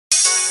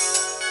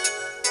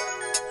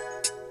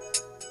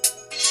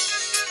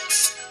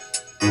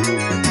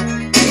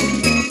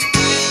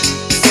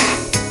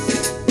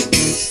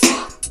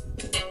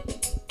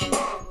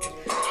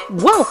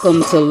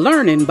Welcome to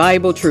Learning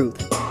Bible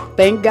Truth.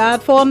 Thank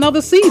God for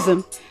another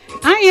season.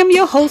 I am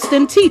your host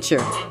and teacher,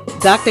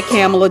 Dr.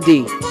 Kamala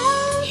D.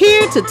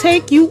 Here to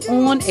take you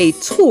on a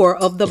tour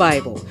of the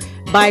Bible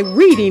by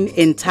reading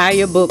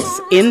entire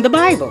books in the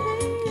Bible.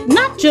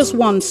 Not just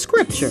one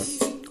scripture,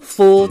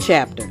 full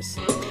chapters.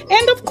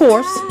 And of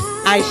course,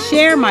 I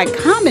share my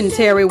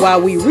commentary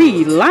while we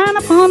read line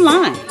upon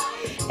line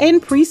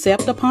and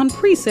precept upon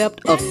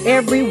precept of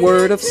every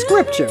word of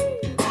scripture.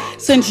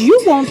 Since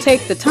you won't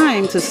take the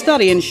time to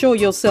study and show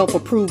yourself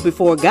approved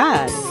before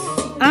God,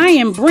 I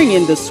am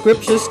bringing the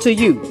scriptures to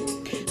you.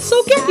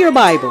 So get your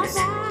Bibles,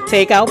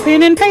 take out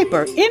pen and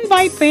paper,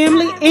 invite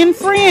family and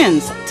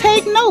friends,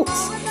 take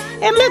notes,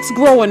 and let's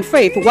grow in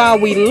faith while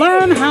we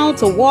learn how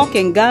to walk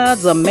in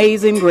God's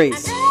amazing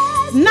grace.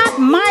 Not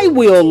my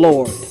will,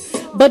 Lord,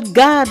 but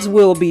God's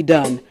will be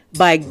done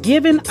by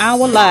giving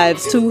our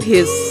lives to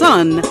His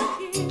Son,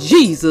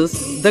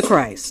 Jesus the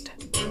Christ.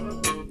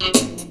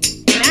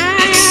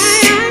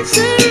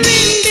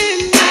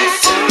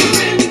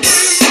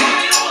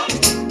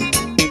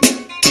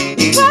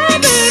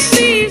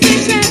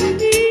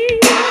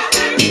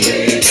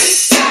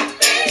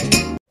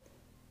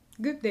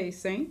 Good day,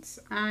 saints.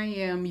 I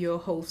am your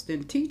host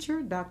and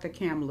teacher, Dr.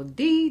 Kamala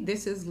D.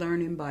 This is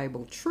Learning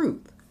Bible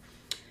Truth.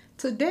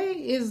 Today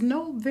is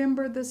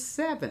November the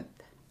 7th,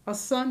 a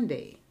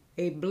Sunday,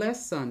 a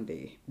blessed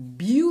Sunday.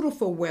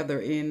 Beautiful weather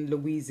in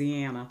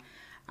Louisiana.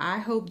 I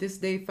hope this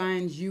day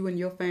finds you and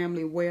your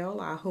family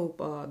well. I hope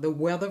the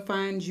weather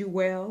finds you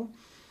well.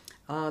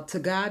 To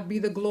God be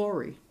the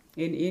glory.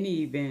 In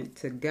any event,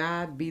 to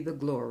God be the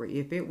glory.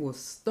 If it was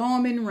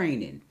storming,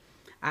 raining,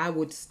 I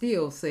would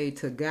still say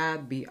to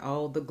God be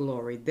all the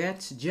glory.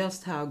 That's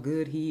just how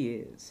good He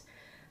is.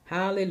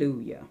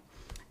 Hallelujah.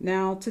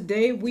 Now,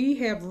 today we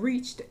have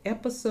reached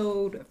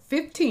episode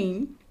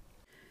 15.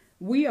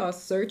 We are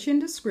searching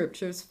the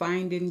scriptures,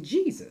 finding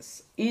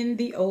Jesus in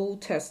the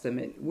Old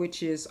Testament,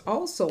 which is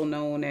also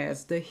known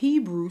as the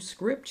Hebrew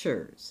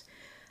Scriptures.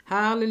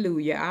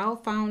 Hallelujah. Our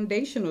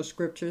foundational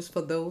scriptures,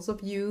 for those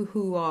of you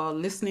who are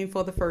listening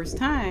for the first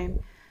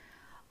time,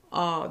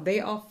 they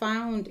are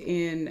found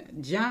in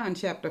John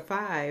chapter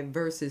 5,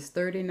 verses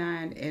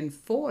 39 and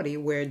 40,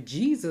 where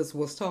Jesus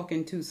was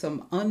talking to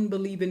some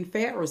unbelieving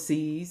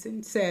Pharisees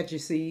and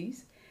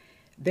Sadducees.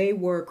 They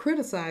were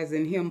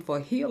criticizing Him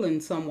for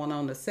healing someone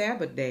on the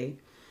Sabbath day.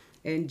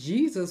 And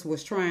Jesus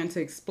was trying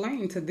to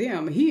explain to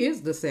them, He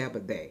is the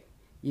Sabbath day.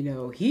 You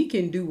know, He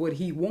can do what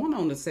He wants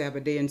on the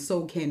Sabbath day, and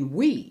so can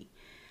we.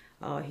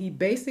 He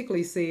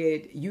basically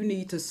said, you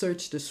need to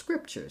search the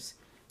scriptures.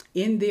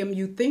 In them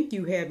you think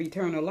you have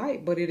eternal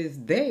life, but it is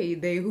they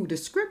who the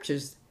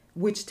scriptures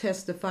which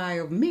testify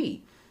of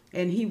me.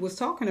 And He was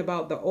talking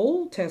about the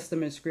Old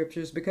Testament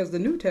scriptures because the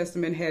New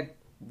Testament had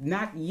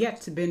not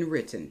yet been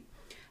written.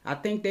 I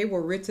think they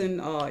were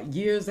written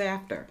years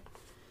after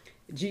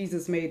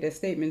Jesus made that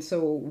statement.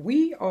 So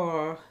we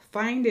are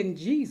finding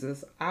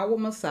Jesus, our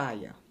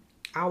Messiah,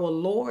 our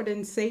Lord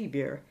and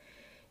Savior,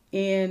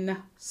 in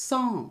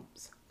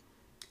Psalms.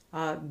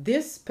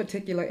 This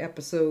particular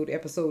episode,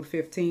 episode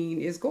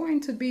 15, is going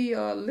to be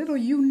a little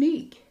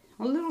unique,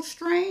 a little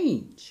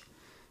strange.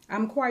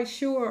 I'm quite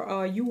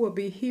sure you will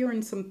be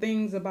hearing some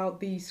things about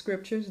these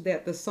scriptures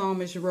that the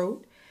psalmist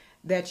wrote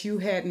that you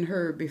hadn't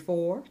heard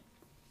before.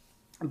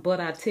 But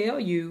I tell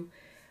you,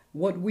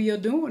 what we are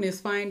doing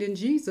is finding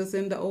Jesus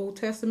in the Old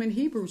Testament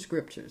Hebrew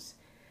scriptures.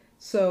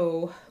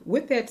 So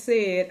with that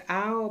said,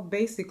 I'll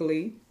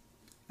basically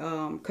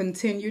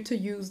continue to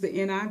use the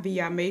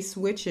NIV. I may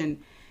switch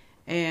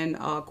and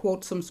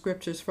quote some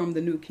scriptures from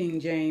the New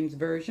King James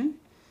Version.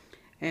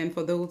 And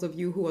for those of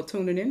you who are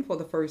tuning in for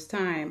the first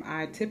time,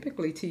 I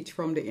typically teach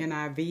from the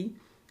NIV.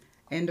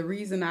 And the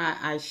reason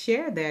I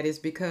share that is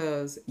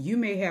because you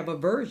may have a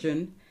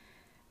version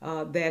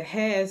that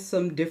has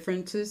some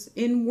differences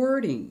in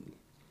wording.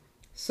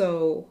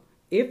 So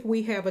if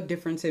we have a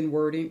difference in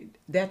wording,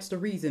 that's the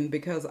reason,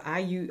 because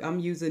I'm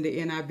using the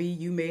NIV.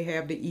 You may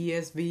have the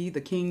ESV,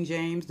 the King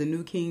James, the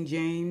New King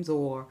James,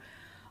 or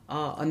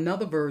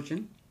another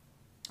version.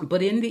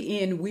 But in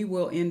the end, we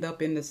will end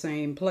up in the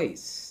same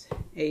place.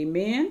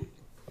 Amen.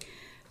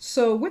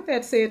 So with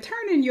that said,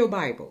 turn in your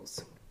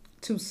Bibles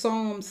to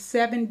Psalm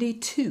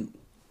 72.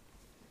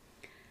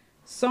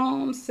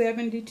 Psalm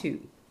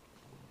 72.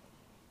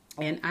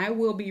 And I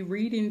will be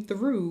reading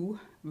through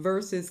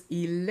verses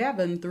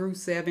 11 through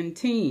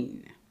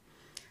 17.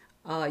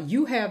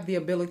 You have the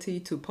ability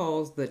to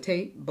pause the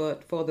tape,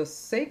 but for the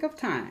sake of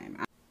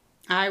time,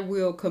 I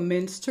will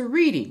commence to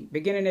reading,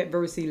 beginning at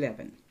verse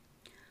 11.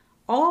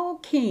 All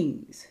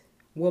kings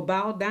will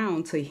bow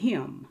down to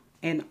Him,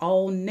 and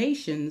all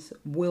nations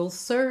will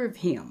serve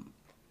Him.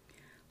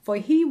 For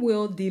He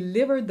will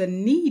deliver the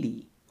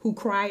needy who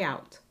cry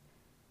out,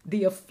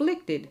 the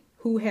afflicted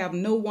who have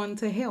no one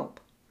to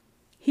help.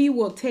 He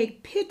will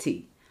take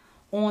pity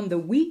on the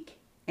weak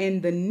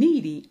and the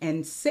needy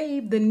and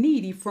save the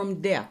needy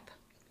from death.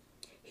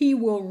 He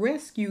will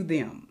rescue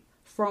them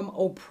from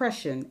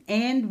oppression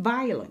and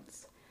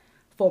violence,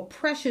 for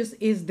precious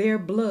is their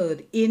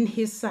blood in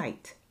his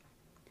sight.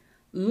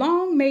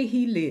 Long may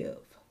he live.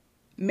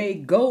 May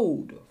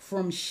gold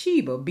from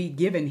Sheba be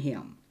given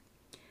him.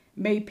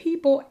 May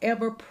people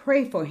ever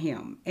pray for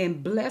him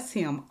and bless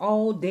him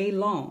all day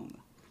long.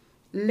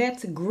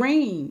 Let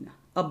grain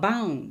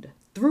abound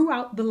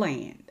throughout the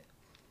land.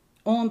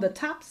 On the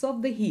tops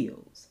of the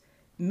hills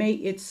may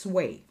it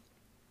sway.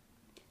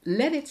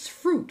 Let its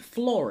fruit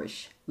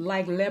flourish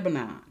like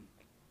Lebanon.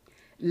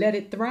 Let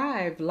it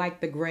thrive like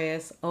the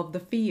grass of the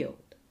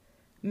field.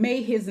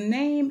 May his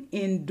name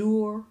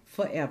endure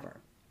forever.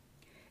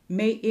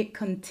 May it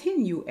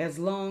continue as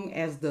long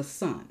as the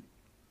sun.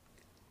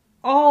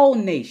 All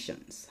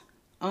nations,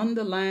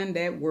 underline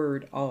that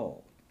word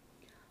all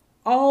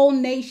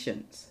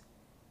nations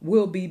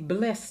will be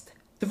blessed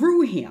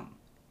through him,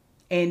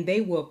 and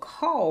they will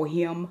call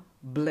him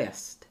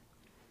blessed.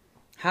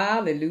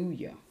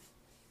 Hallelujah.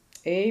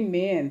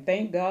 Amen.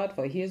 Thank God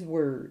for his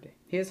word,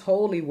 his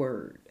holy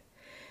word.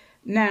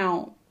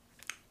 Now,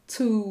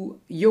 to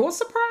your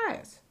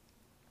surprise,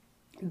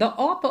 the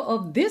author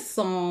of this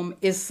psalm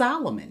is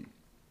Solomon,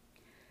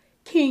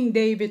 King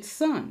David's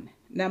son.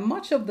 Now,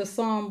 much of the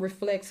psalm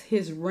reflects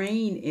his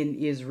reign in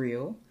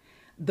Israel,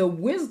 the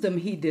wisdom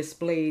he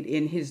displayed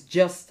in his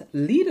just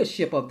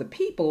leadership of the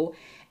people,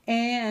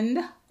 and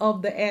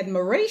of the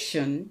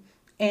admiration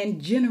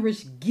and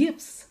generous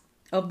gifts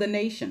of the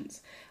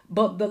nations.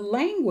 But the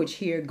language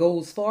here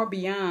goes far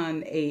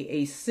beyond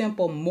a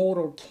simple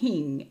mortal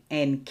king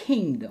and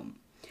kingdom.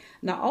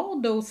 Now,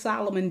 although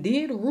Solomon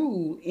did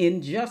rule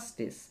in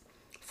justice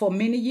for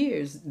many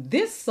years,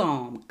 this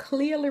psalm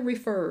clearly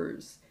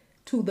refers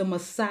to the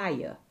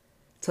Messiah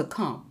to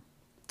come,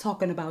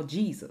 talking about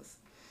Jesus.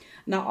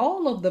 Now,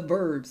 all of the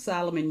verbs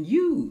Solomon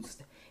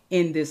used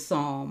in this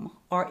psalm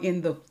are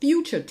in the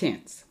future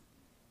tense.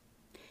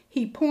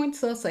 He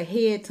points us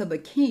ahead to the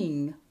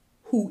king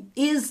who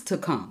is to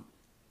come.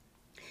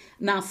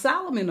 Now,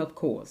 Solomon, of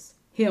course,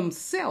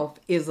 himself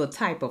is a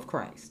type of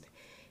Christ.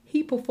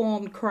 He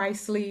performed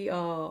Christ-like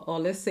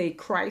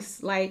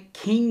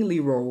kingly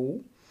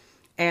role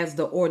as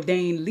the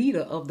ordained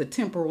leader of the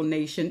temporal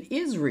nation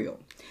Israel.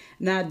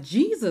 Now,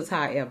 Jesus,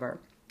 however,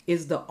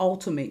 is the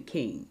ultimate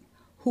king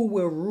who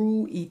will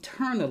rule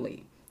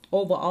eternally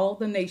over all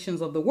the nations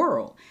of the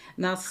world.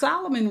 Now,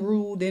 Solomon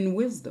ruled in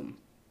wisdom.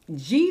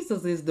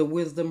 Jesus is the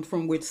wisdom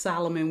from which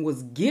Solomon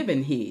was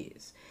given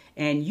his.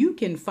 And you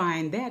can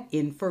find that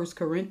in 1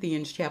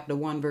 Corinthians chapter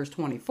 1, verse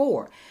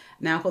 24.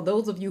 Now, for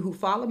those of you who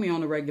follow me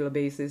on a regular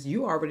basis,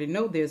 you already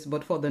know this,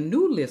 but for the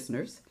new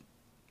listeners,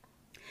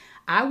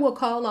 I will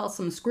call out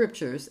some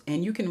scriptures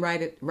and you can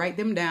write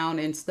them down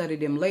and study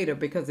them later,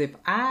 because if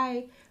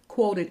I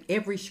quoted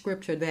every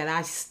scripture that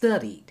I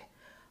studied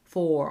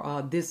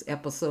for this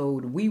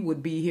episode, we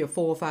would be here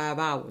 4 or 5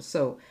 hours.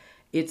 So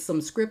it's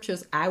some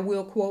scriptures I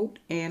will quote,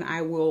 and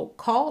I will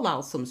call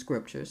out some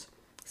scriptures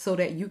so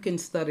that you can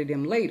study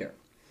them later.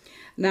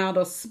 Now,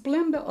 the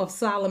splendor of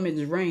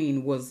Solomon's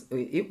reign was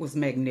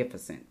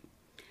magnificent.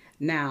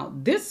 Now,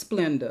 this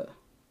splendor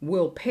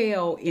will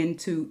pale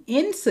into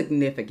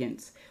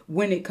insignificance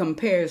when it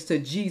compares to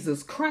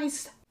Jesus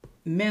Christ's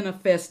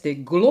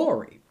manifested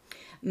glory.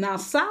 Now,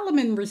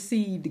 Solomon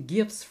received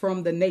gifts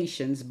from the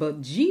nations,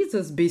 but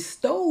Jesus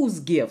bestows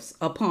gifts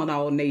upon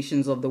all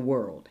nations of the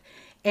world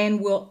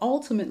and will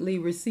ultimately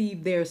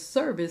receive their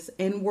service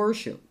and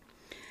worship.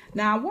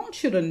 Now, I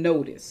want you to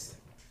notice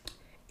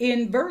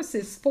in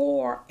verses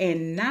 4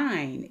 and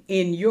 9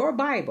 in your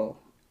Bible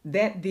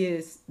that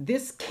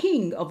this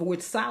king of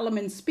which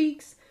Solomon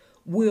speaks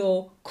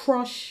will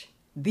crush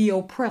the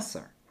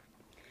oppressor,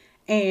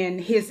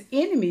 and his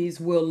enemies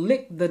will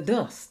lick the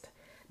dust.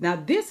 Now,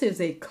 this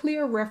is a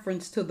clear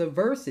reference to the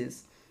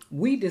verses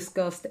we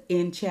discussed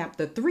in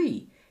chapter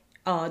 3,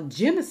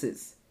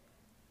 Genesis,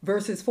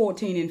 verses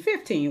 14 and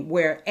 15,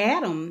 where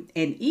Adam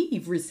and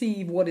Eve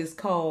receive what is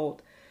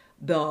called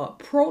the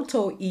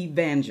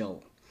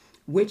proto-evangel,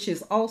 which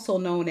is also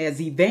known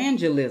as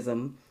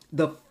evangelism,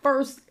 the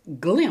first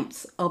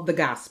glimpse of the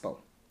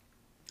gospel.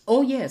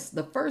 Oh yes,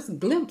 the first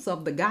glimpse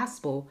of the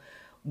gospel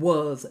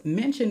was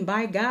mentioned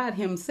by God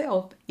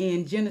himself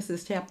in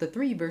Genesis chapter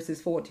 3,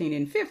 verses 14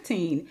 and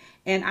 15.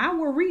 And I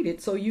will read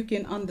it so you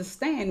can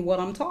understand what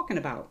I'm talking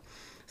about.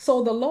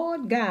 So the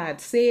Lord God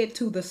said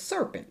to the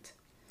serpent,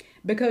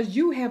 "Because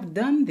you have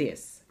done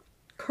this,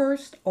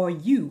 cursed are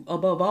you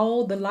above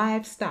all the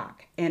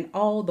livestock and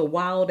all the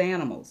wild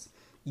animals.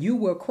 You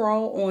will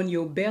crawl on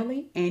your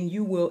belly and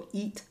you will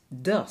eat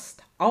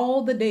dust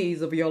all the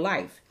days of your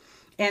life.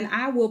 And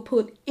I will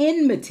put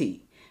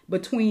enmity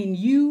between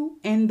you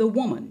and the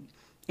woman,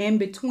 and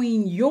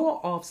between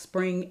your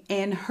offspring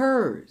and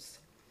hers.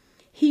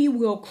 He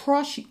will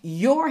crush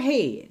your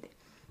head,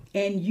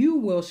 and you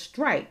will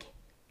strike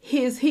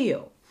his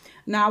heel."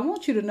 Now, I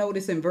want you to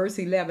notice in verse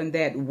 11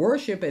 that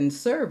worship and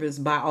service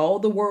by all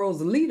the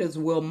world's leaders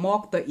will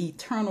mark the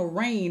eternal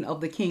reign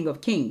of the King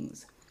of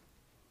Kings.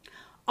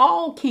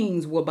 All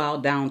kings will bow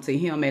down to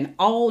him, and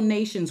all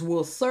nations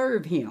will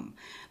serve him.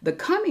 The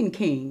coming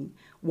king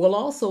will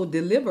also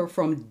deliver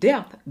from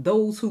death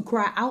those who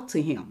cry out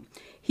to him.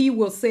 He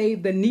will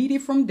save the needy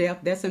from death.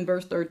 That's in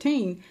verse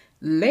 13.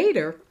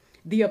 Later,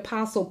 the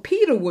apostle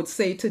Peter would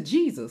say to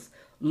Jesus,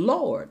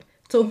 Lord,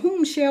 to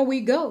whom shall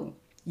we go?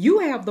 You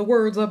have the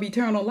words of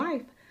eternal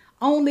life.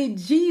 Only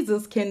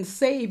Jesus can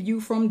save you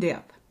from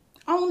death.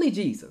 Only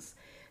Jesus.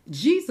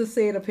 Jesus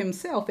said of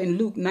himself in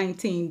Luke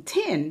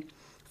 19:10,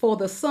 for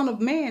the Son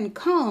of Man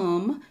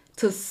come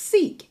to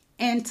seek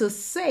and to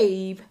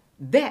save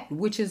that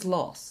which is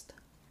lost.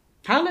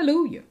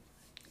 Hallelujah.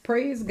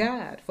 Praise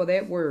God for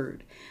that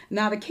word.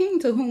 Now the king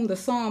to whom the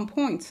psalm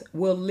points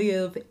will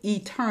live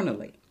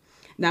eternally.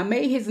 Now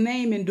may his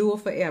name endure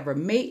forever.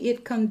 May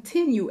it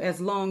continue as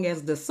long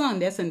as the sun.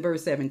 That's in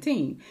verse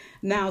 17.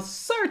 Now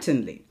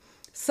certainly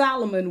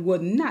Solomon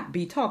would not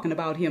be talking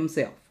about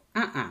himself.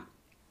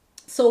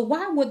 So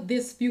why would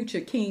this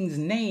future king's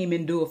name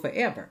endure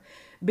forever?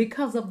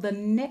 Because of the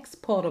next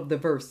part of the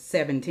verse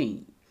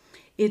 17.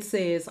 It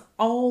says,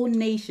 all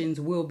nations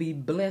will be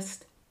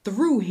blessed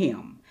through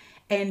him,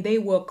 and they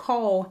will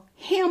call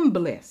him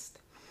blessed.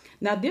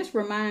 Now, this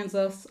reminds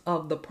us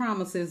of the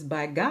promises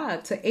by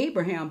God to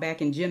Abraham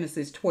back in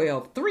Genesis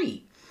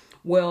 12:3.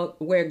 Well,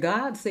 where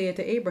God said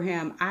to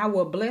Abraham, I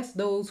will bless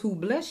those who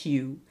bless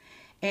you,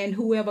 and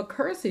whoever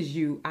curses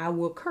you, I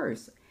will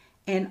curse.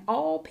 And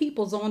all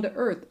peoples on the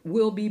earth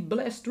will be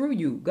blessed through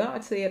you.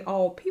 God said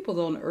all peoples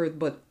on the earth,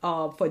 but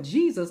for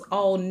Jesus,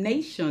 all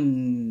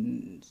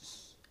nations.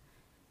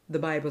 The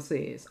Bible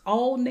says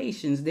all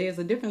nations. There's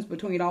a difference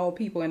between all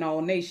people and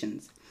all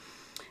nations.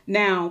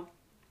 Now,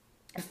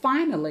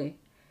 finally,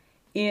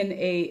 in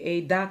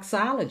a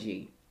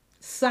doxology,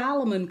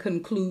 Solomon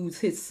concludes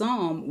his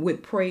psalm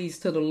with praise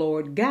to the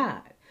Lord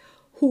God,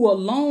 who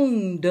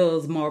alone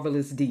does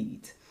marvelous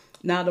deeds.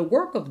 Now, the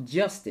work of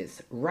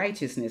justice,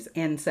 righteousness,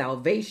 and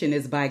salvation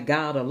is by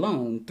God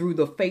alone through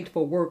the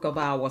faithful work of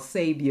our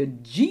Savior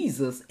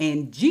Jesus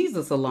and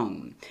Jesus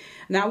alone.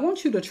 Now, I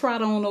want you to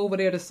trot on over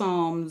there to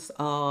Psalms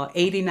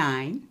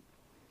 89.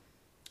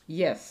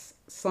 Yes,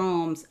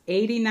 Psalms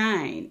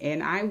 89,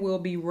 and I will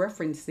be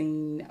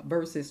referencing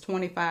verses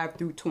 25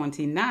 through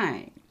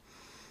 29.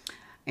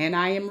 And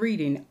I am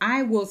reading,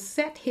 I will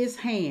set his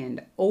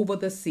hand over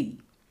the sea,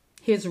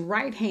 his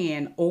right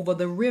hand over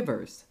the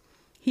rivers.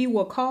 He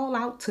will call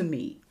out to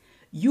me,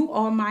 you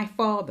are my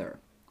Father,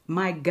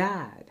 my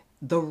God,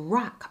 the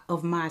rock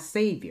of my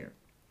Savior,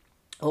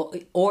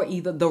 or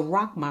either the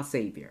rock, my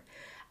Savior.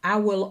 I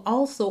will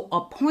also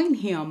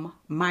appoint him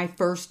my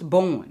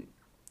firstborn.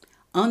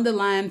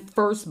 Underline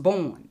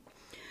firstborn.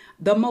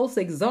 The most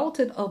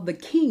exalted of the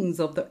kings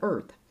of the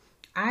earth.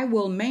 I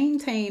will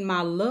maintain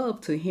my love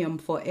to him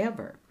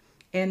forever,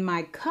 and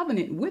my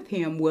covenant with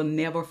him will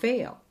never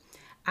fail.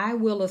 I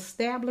will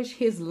establish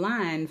his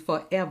line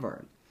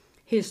forever,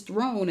 his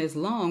throne as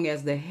long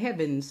as the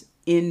heavens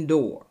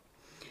endure.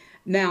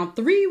 Now,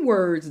 3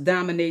 words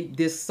dominate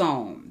this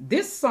psalm.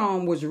 This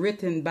psalm was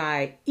written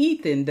by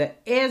Ethan the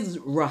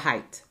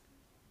Ezrahite.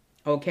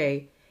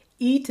 Okay,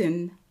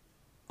 Ethan,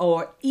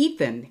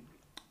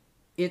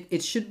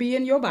 it should be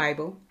in your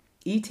Bible,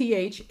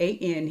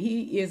 Ethan.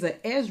 He is an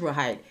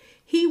Ezrahite.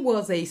 He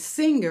was a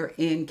singer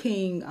in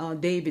King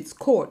David's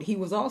court. He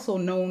was also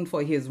known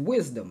for his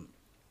wisdom.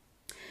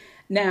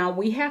 Now,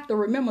 we have to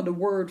remember the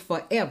word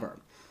forever.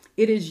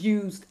 It is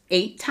used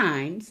 8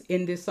 times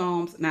in this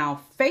Psalms.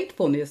 Now,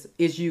 faithfulness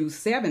is used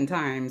 7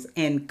 times,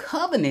 and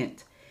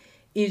covenant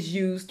is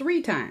used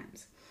 3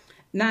 times.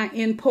 Now,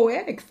 in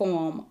poetic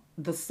form,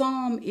 the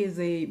psalm is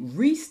a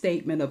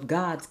restatement of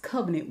God's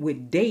covenant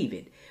with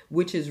David,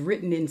 which is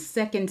written in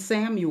 2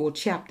 Samuel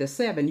chapter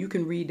 7. You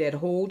can read that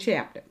whole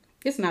chapter.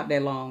 It's not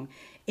that long.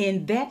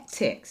 In that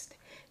text,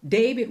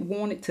 David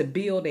wanted to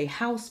build a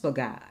house for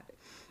God,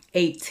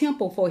 a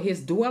temple for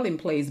his dwelling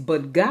place,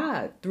 but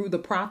God, through the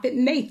prophet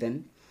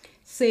Nathan,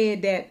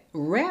 said that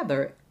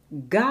rather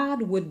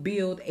God would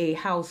build a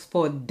house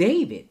for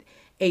David,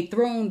 a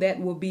throne that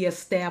will be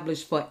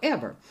established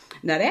forever.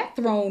 Now that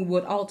throne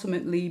would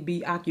ultimately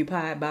be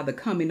occupied by the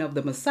coming of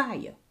the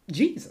Messiah,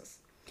 Jesus.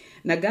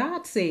 Now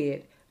God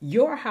said,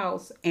 your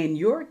house and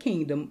your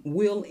kingdom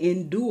will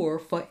endure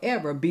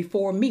forever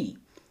before me.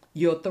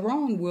 Your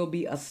throne will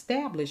be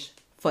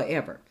established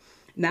forever.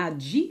 Now,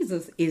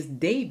 Jesus is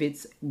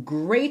David's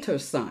greater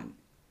son,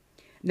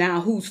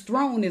 now whose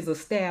throne is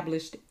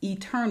established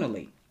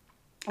eternally.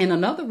 And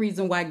another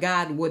reason why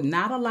God would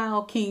not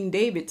allow King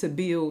David to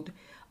build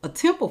a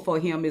temple for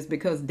him is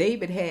because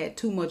David had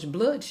too much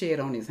bloodshed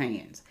on his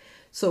hands.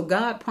 So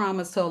God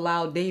promised to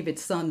allow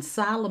David's son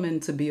Solomon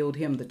to build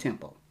him the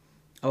temple.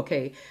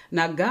 Okay,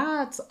 now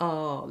God's,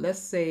 let's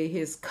say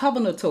his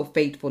covenantal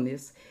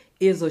faithfulness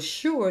is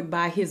assured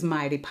by his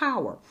mighty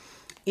power.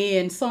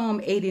 In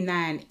Psalm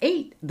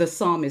 89:8, the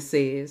psalmist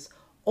says,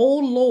 O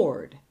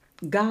Lord,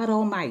 God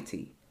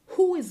Almighty,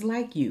 who is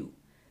like you?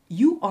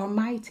 You are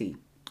mighty,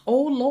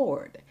 O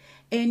Lord,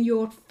 and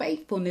your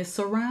faithfulness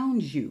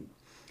surrounds you.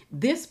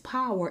 This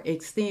power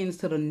extends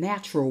to the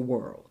natural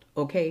world,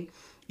 okay?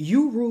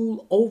 You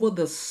rule over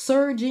the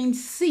surging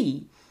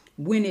sea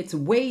when its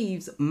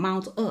waves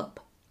mount up.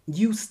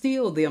 You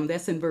still them.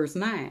 That's in verse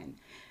 9.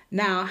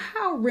 Now,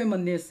 how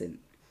reminiscent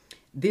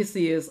this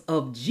is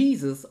of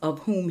Jesus,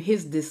 of whom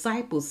his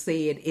disciples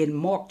said in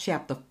Mark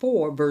chapter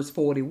 4, verse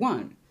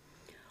 41.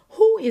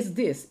 Who is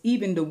this?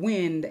 Even the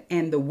wind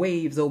and the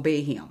waves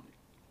obey him.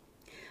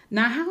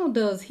 Now, how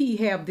does he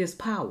have this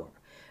power?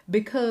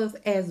 Because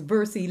as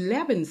verse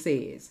 11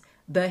 says,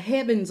 the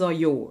heavens are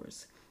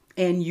yours,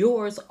 and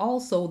yours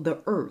also the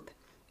earth.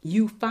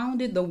 You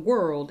founded the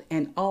world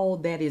and all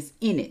that is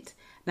in it.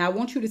 Now, I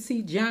want you to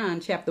see John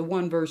chapter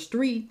 1, verse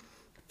 3,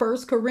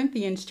 1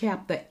 Corinthians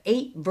chapter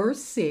 8,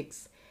 verse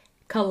 6,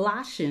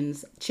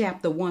 Colossians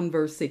chapter 1,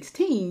 verse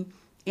 16,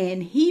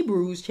 and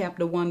Hebrews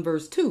chapter 1,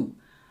 verse 2.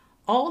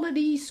 All of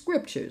these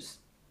scriptures,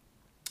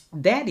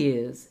 that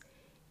is,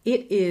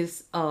 it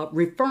is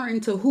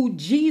referring to who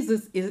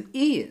Jesus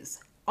is.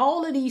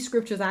 All of these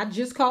scriptures I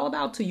just called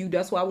out to you,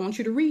 that's why I want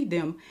you to read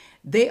them.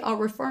 They are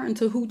referring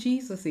to who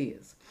Jesus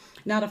is.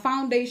 Now, the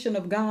foundation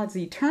of God's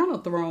eternal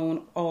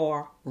throne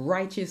are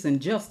righteous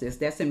and justice.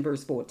 That's in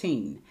verse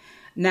 14.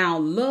 Now,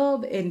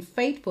 love and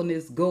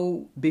faithfulness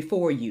go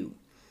before you.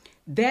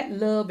 That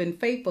love and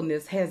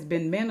faithfulness has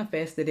been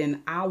manifested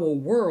in our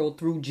world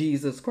through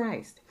Jesus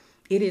Christ.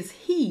 It is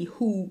he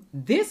who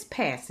this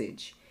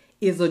passage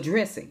is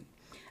addressing.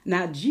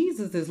 Now,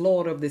 Jesus is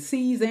Lord of the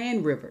seas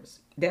and rivers.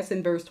 That's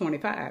in verse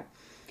 25.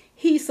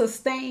 He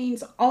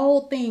sustains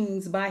all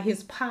things by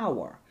his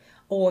power,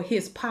 or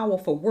his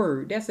powerful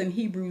word. That's in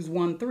Hebrews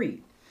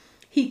 1:3.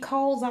 He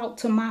calls out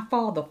to my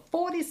Father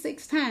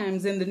 46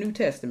 times in the New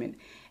Testament,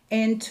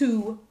 and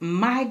to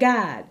my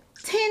God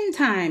 10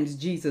 times,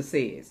 Jesus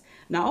says.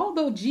 Now,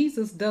 although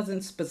Jesus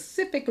doesn't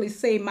specifically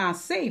say my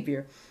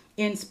Savior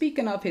in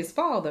speaking of his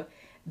Father,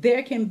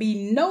 there can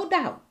be no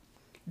doubt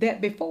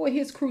that before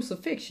his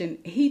crucifixion,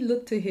 he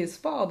looked to his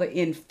Father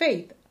in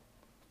faith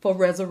for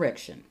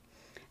resurrection.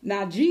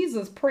 Now,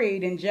 Jesus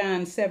prayed in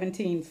John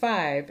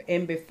 17:5,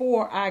 and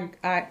before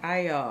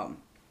I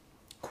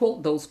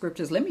quote those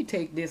scriptures, let me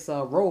take this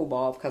robe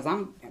off because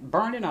I'm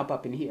burning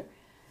up in here.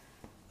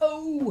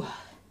 Oh,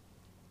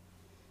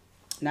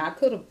 now I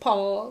could have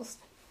paused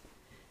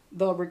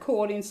the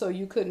recording so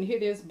you couldn't hear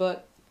this,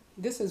 but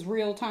this is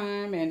real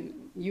time,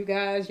 and you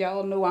guys,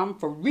 y'all know I'm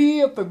for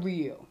real, for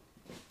real.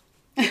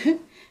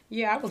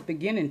 Yeah, I was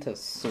beginning to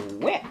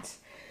sweat.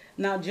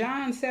 Now,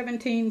 John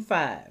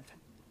 17:5.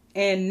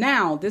 And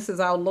now, this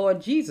is our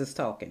Lord Jesus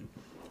talking.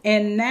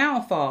 And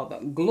now, Father,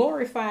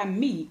 glorify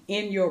me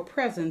in your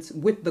presence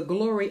with the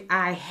glory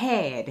I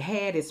had.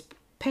 Had is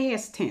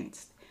past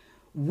tense.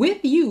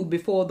 With you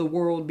before the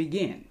world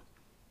began.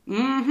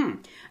 Now,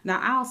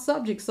 our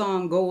subject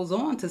song goes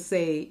on to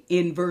say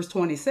in verse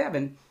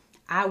 27,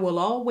 I will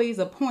always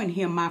appoint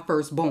him my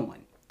firstborn.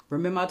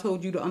 Remember I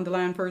told you to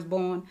underline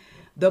firstborn?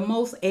 The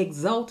most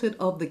exalted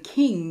of the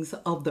kings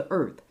of the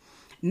earth.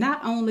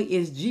 Not only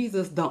is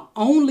Jesus the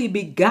only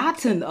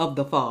begotten of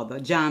the Father,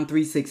 John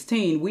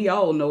 3:16, we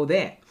all know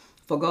that.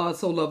 For God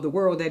so loved the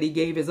world that he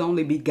gave his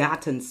only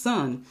begotten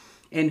Son,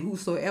 and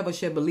whosoever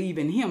shall believe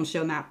in him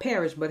shall not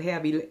perish but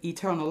have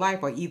eternal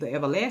life, or either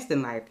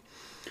everlasting life.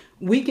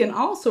 We can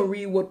also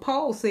read what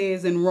Paul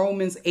says in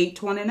Romans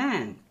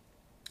 8:29.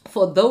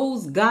 For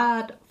those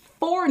God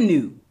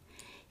foreknew,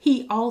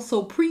 he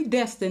also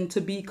predestined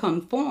to be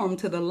conformed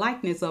to the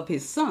likeness of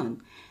his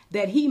Son,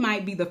 that he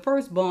might be the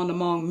firstborn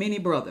among many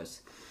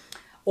brothers,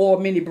 or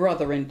many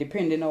brethren,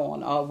 depending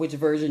on which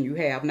version you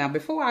have. Now,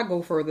 before I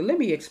go further, let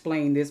me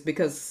explain this,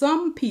 because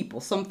some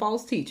people, some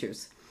false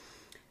teachers,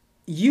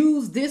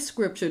 use this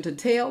scripture to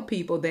tell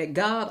people that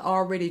God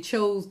already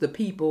chose the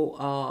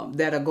people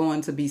that are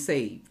going to be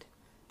saved,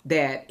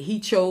 that he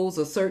chose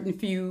a certain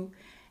few,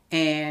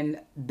 and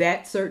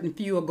that certain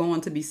few are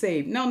going to be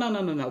saved. No.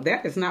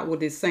 That is not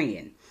what it's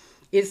saying.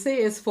 It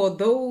says, for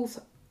those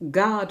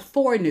God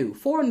foreknew.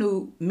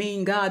 Foreknew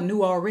mean God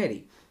knew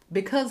already.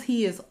 Because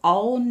he is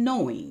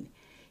all-knowing,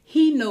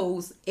 he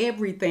knows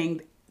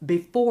everything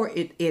before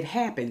it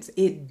happens.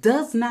 It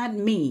does not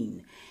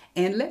mean,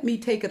 and let me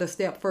take it a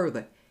step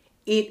further,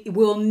 it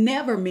will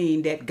never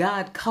mean that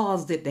God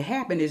caused it to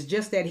happen. It's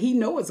just that he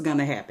knows it's going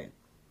to happen.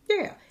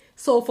 Yeah.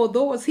 So for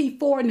those he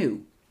foreknew,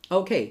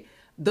 okay,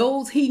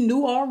 those he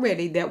knew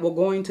already that were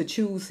going to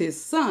choose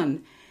his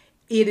Son,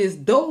 it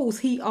is those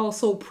he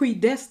also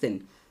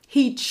predestined.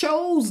 He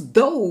chose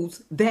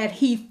those that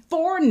he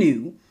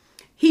foreknew.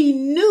 He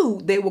knew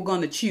they were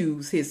going to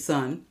choose his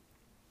Son,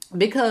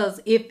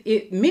 because if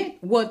it meant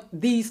what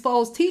these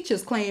false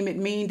teachers claim it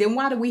means, then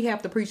why do we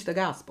have to preach the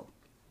gospel?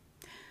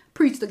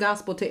 Preach the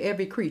gospel to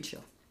every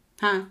creature,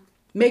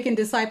 making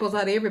disciples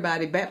out of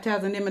everybody,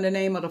 baptizing them in the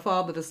name of the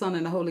Father, the Son,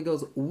 and the Holy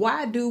Ghost.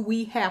 Why do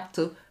we have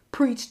to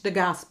preach the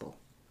gospel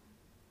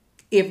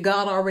if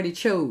God already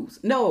chose?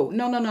 No.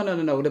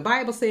 The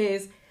Bible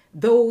says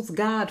those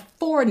God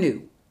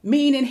foreknew,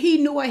 meaning he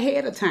knew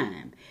ahead of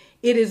time.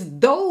 It is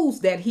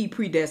those that he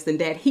predestined,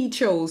 that he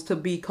chose to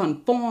be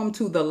conformed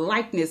to the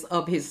likeness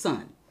of his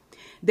Son,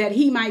 that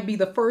he might be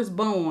the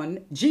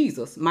firstborn,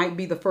 Jesus might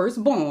be the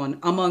firstborn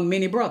among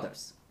many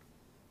brothers.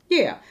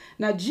 Yeah.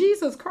 Now,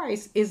 Jesus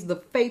Christ is the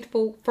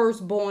faithful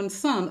firstborn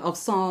son of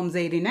Psalms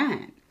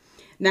 89.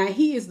 Now,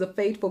 he is the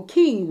faithful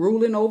king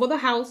ruling over the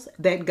house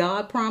that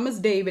God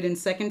promised David in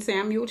 2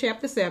 Samuel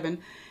chapter 7.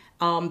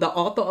 The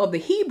author of the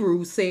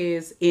Hebrews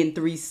says in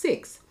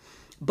 3:6,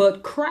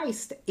 but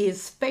Christ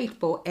is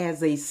faithful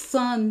as a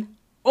son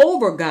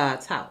over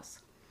God's house.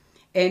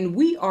 And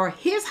we are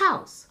his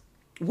house.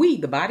 We,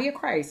 the body of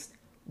Christ,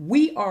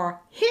 we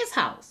are his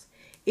house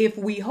if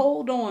we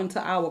hold on to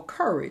our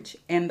courage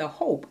and the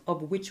hope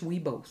of which we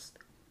boast.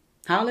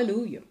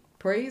 Hallelujah.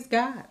 Praise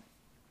God.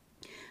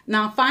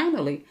 Now,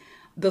 finally,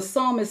 the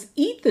psalmist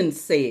Ethan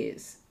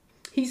says,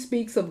 he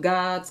speaks of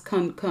God's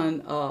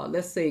covenantal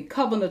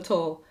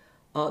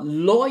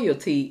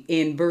loyalty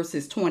in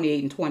verses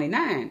 28 and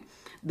 29.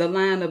 The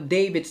line of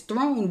David's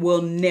throne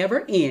will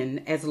never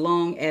end as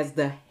long as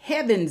the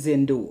heavens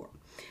endure.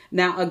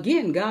 Now,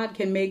 again, God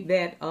can make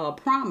that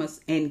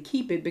promise and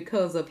keep it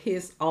because of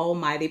his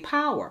almighty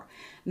power.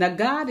 Now,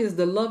 God is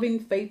the loving,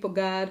 faithful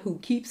God who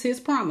keeps his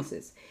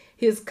promises,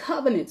 his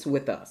covenants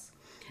with us.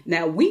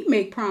 Now, we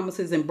make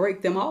promises and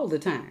break them all the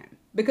time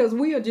because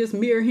we are just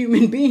mere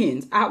human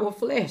beings, our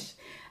flesh.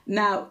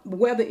 Now,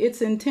 whether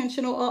it's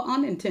intentional or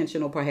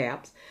unintentional,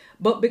 perhaps,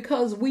 but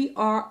because we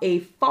are a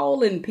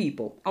fallen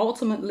people,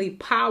 ultimately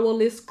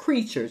powerless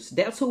creatures,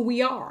 that's who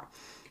we are.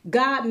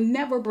 God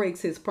never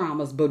breaks his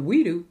promise, but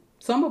we do.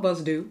 Some of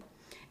us do.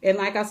 And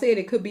like I said,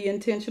 it could be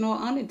intentional or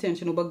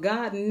unintentional, but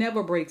God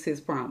never breaks his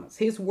promise.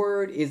 His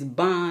word is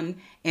bond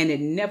and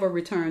it never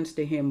returns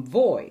to him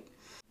void.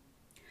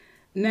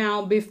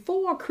 Now,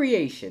 before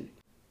creation,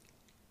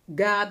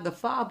 God the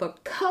Father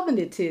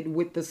covenanted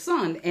with the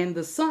Son and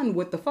the Son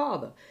with the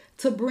Father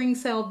to bring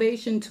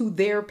salvation to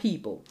their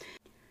people.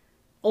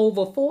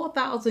 Over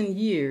 4,000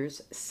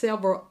 years,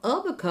 several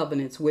other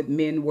covenants with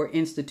men were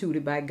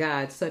instituted by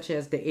God, such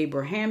as the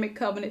Abrahamic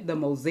covenant, the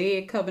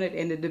Mosaic covenant,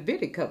 and the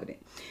Davidic covenant.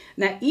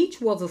 Now,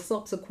 each was a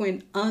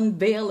subsequent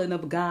unveiling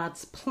of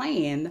God's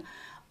plan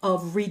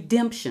of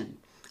redemption.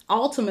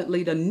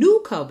 Ultimately, the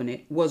new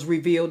covenant was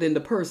revealed in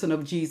the person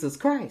of Jesus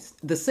Christ,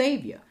 the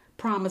Savior,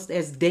 promised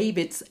as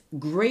David's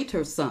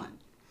greater son.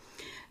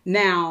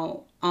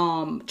 Now,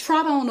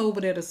 trot on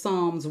over there to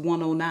Psalms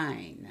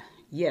 109.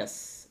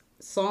 Yes.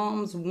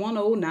 Psalms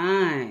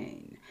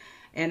 109,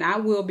 and I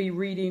will be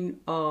reading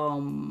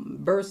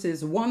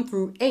verses 1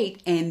 through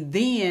 8 and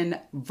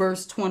then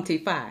verse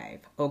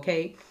 25.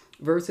 Okay,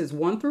 verses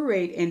 1 through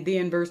 8 and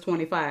then verse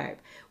 25.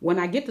 When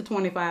I get to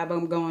 25,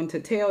 I'm going to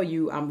tell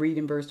you I'm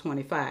reading verse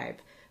 25.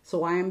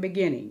 So I am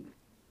beginning.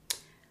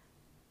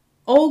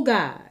 O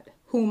God,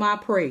 whom I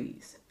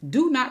praise,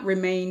 do not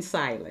remain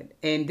silent.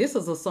 And this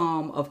is a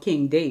psalm of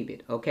King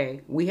David.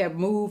 Okay, we have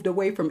moved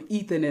away from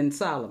Ethan and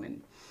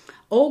Solomon.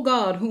 O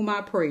God, whom I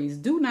praise,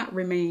 do not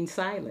remain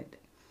silent.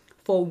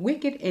 For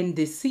wicked and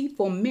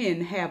deceitful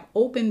men have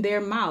opened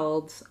their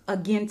mouths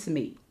against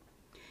me.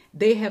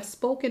 They have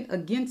spoken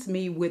against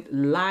me with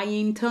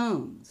lying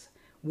tongues.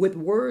 With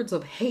words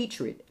of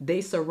hatred,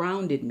 they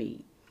surrounded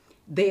me.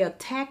 They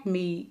attacked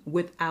me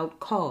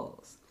without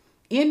cause.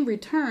 In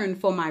return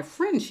for my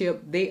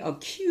friendship, they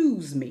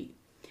accuse me.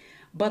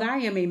 But I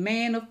am a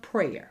man of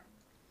prayer.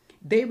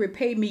 They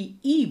repay me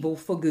evil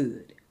for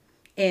good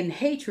and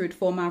hatred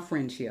for my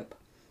friendship.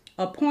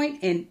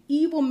 Appoint an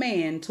evil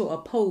man to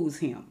oppose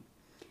him.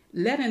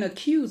 Let an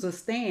accuser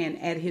stand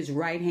at his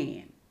right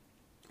hand.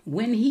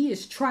 When he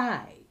is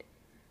tried,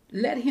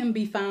 let him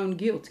be found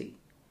guilty.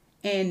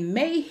 And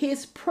may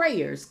his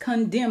prayers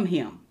condemn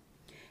him.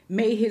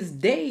 May his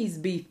days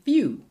be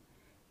few.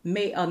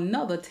 May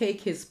another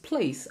take his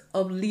place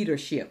of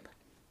leadership.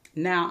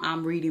 Now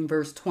I'm reading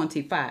verse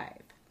 25.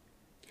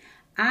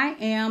 I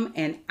am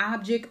an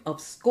object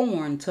of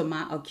scorn to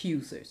my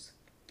accusers.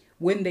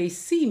 When they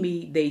see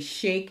me, they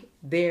shake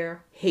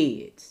their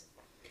heads.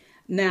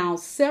 Now,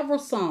 several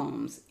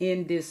psalms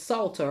in this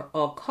psalter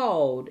are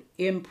called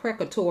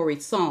imprecatory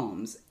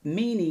psalms,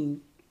 meaning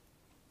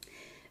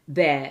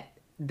that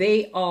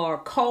they are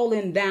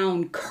calling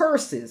down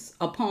curses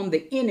upon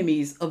the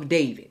enemies of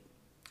David,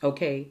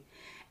 okay?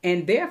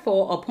 And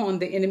therefore upon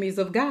the enemies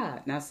of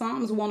God. Now,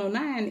 Psalms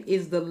 109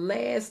 is the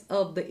last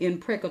of the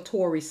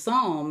imprecatory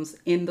psalms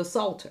in the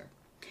psalter,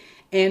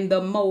 and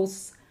the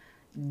most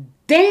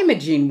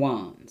damaging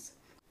ones.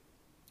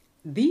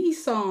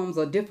 These psalms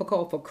are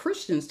difficult for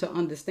Christians to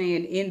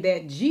understand in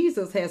that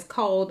Jesus has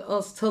called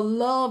us to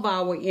love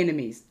our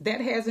enemies.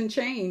 That hasn't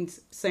changed,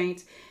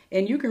 saints.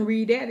 And you can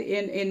read that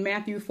in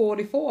Matthew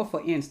 44,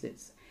 for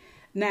instance.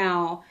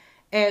 Now,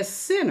 as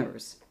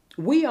sinners,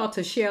 we are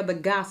to share the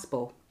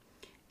gospel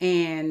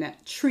and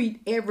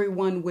treat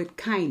everyone with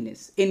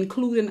kindness,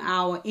 including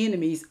our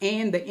enemies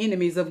and the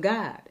enemies of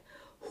God,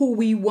 who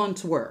we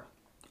once were.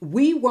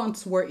 We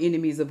once were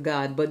enemies of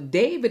God, but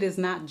David is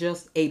not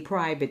just a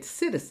private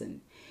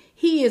citizen.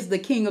 He is the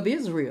king of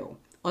Israel,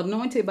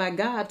 anointed by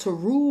God to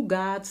rule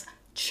God's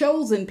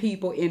chosen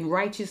people in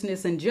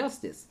righteousness and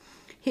justice.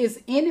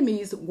 His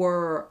enemies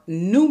were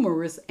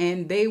numerous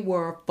and they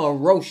were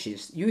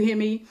ferocious. You hear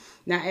me?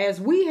 Now, as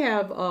we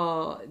have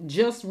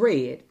just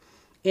read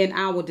in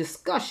our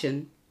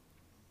discussion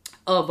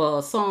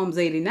of Psalms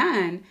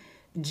 89,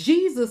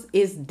 Jesus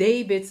is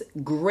David's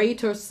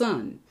greater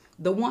son,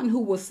 the one who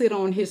will sit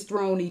on his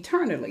throne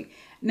eternally.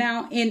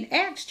 Now, in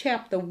Acts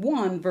chapter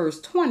 1,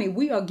 verse 20,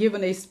 we are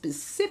given a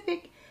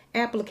specific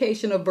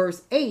application of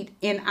verse 8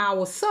 in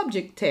our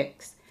subject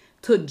text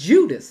to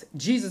Judas,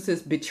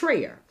 Jesus'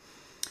 betrayer.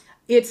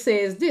 It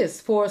says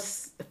this, for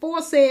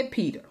said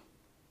Peter,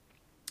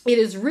 it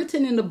is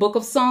written in the book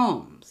of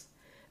Psalms,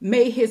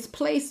 may his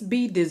place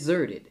be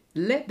deserted.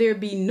 Let there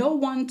be no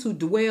one to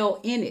dwell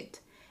in it,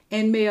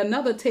 and may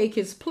another take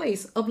his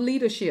place of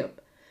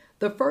leadership.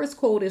 The first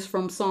quote is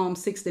from Psalm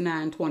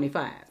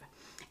 69:25,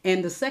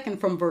 and the second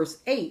from verse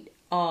 8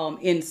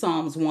 in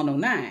Psalms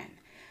 109.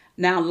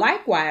 Now,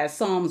 likewise,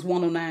 Psalms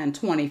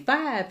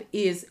 109:25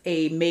 is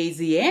a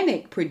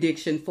messianic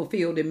prediction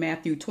fulfilled in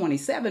Matthew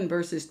 27,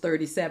 verses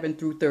 37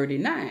 through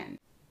 39.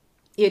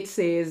 It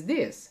says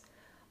this,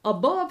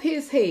 above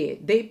his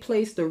head they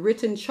placed a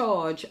written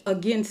charge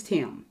against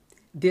him.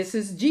 This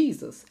is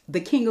Jesus, the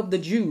King of the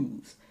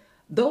Jews.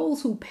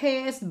 Those who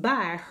passed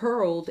by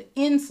hurled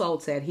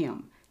insults at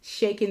him,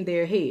 shaking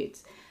their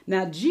heads.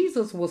 Now,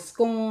 Jesus was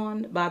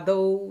scorned by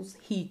those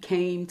he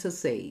came to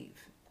save.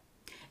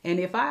 And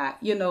if I,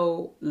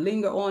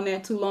 linger on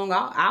that too long,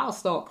 I'll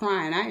start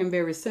crying. I am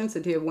very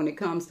sensitive when it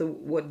comes to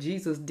what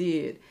Jesus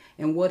did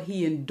and what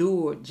he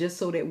endured just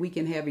so that we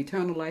can have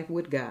eternal life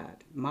with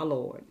God, my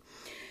Lord.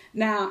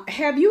 Now,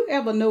 have you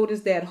ever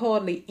noticed that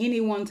hardly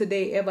anyone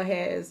today ever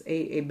has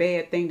a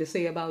bad thing to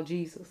say about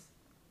Jesus?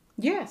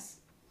 Yes.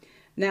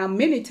 Now,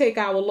 many take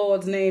our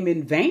Lord's name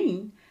in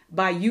vain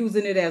by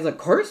using it as a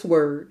curse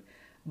word.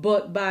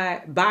 But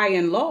by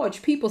and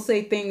large, people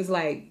say things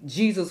like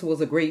Jesus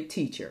was a great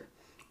teacher,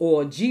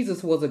 or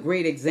Jesus was a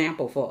great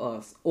example for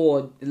us,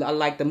 or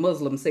like the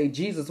Muslims say,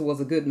 Jesus was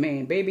a good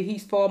man. Baby,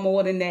 he's far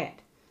more than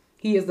that.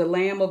 He is the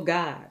Lamb of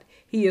God.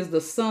 He is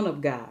the Son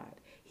of God.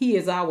 He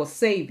is our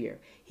Savior.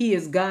 He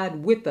is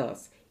God with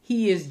us.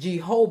 He is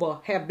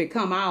Jehovah, have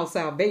become our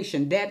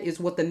salvation. That is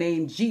what the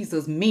name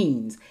Jesus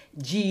means.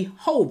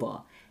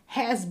 Jehovah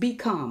has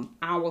become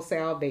our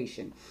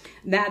salvation.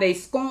 Now they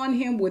scorn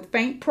him with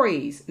faint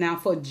praise. Now,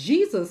 for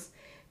Jesus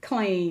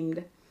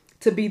claimed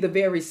to be the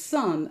very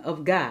Son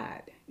of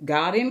God,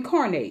 God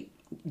incarnate.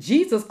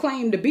 Jesus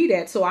claimed to be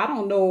that, so I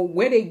don't know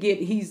where they get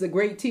he's a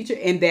great teacher,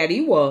 and that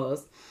he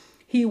was.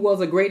 He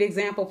was a great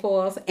example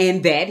for us,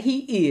 and that he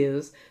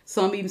is.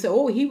 Some even say,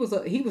 oh, he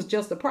was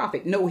just a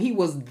prophet. No, he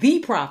was the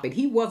prophet.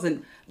 He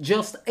wasn't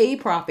just a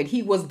prophet.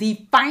 He was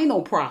the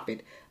final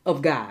prophet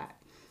of God.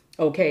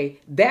 Okay,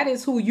 that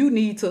is who you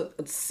need to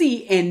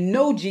see and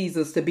know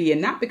Jesus to be.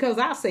 And not because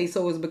I say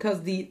so, it's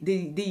because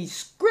the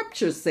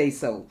scriptures say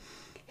so.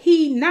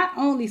 He not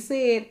only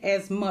said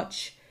as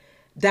much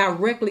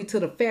directly to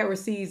the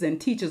Pharisees and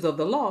teachers of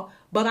the law,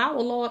 but our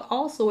Lord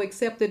also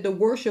accepted the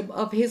worship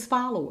of his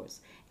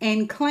followers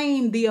and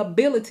claimed the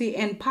ability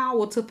and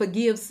power to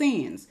forgive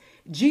sins.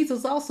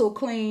 Jesus also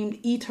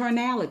claimed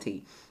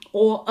eternality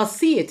or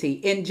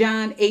aseity in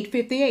John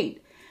 8:58.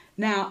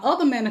 Now,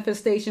 other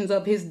manifestations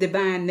of his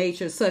divine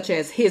nature, such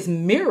as his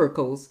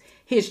miracles,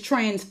 his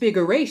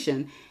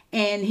transfiguration,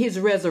 and his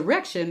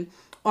resurrection,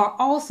 are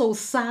also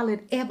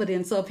solid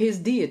evidence of his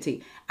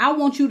deity. I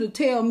want you to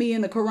tell me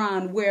in the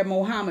Quran where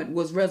Muhammad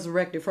was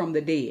resurrected from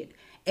the dead,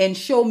 and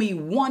show me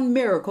one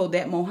miracle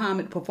that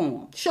Muhammad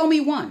performed. Show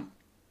me one.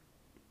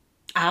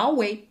 I'll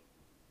wait.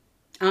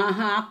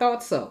 I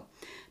thought so.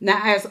 Now,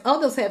 as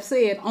others have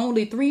said,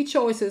 only three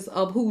choices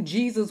of who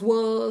Jesus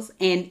was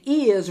and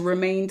is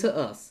remain to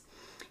us.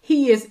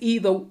 He is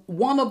either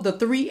one of the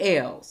three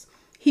L's.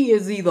 He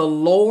is either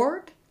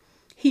Lord,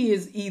 he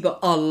is either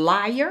a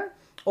liar,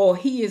 or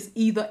he is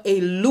either a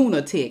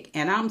lunatic.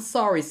 And I'm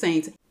sorry,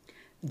 saints,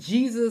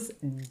 Jesus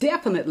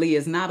definitely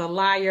is not a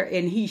liar,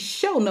 and he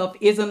sure enough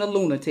isn't a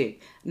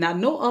lunatic. Now,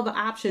 no other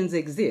options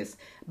exist.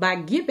 By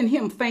giving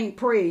him faint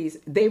praise,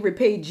 they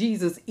repay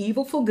Jesus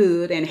evil for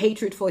good and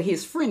hatred for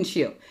his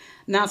friendship.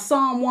 Now,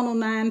 Psalm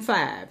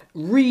 109:5,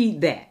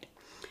 read that.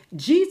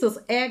 Jesus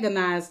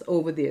agonized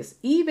over this.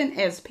 Even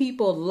as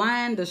people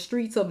lined the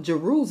streets of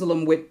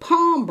Jerusalem with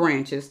palm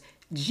branches,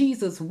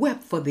 Jesus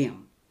wept for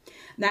them.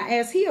 Now,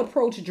 as he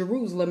approached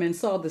Jerusalem and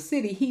saw the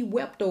city, he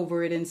wept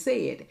over it and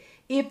said,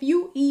 if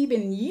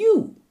even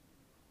you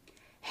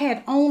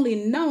had only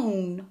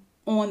known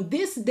on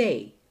this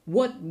day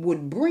what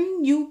would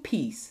bring you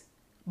peace,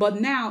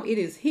 but now it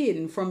is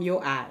hidden from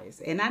your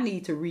eyes. And I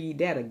need to read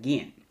that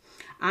again.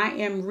 I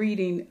am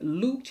reading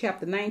Luke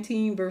chapter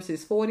 19,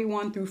 verses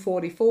 41 through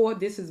 44.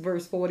 This is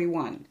verse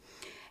 41.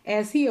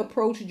 As he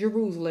approached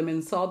Jerusalem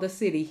and saw the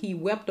city, he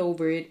wept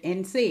over it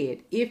and said,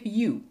 if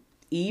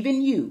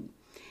even you,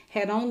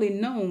 had only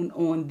known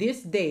on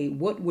this day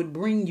what would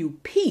bring you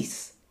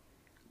peace,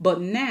 but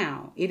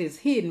now it is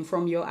hidden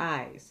from your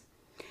eyes.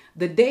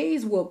 The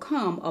days will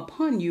come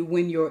upon you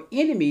when your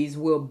enemies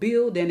will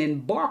build an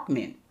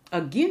embankment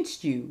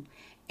against you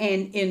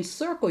and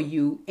encircle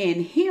you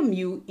and hem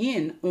you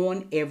in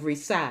on every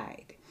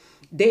side.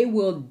 They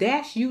will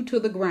dash you to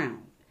the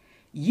ground,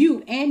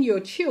 you and your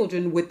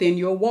children within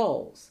your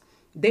walls.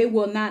 They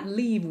will not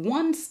leave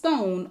one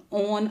stone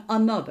on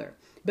another,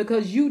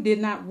 because you did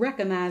not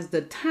recognize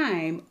the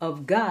time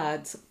of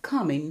God's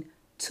coming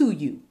to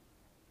you.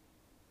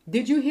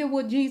 Did you hear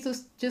what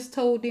Jesus just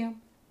told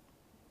them?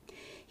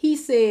 He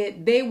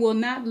said they will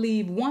not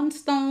leave one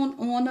stone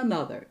on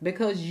another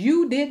because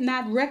you did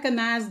not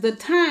recognize the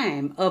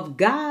time of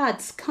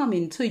God's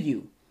coming to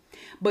you.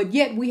 But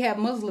yet we have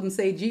Muslims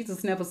say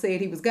Jesus never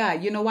said he was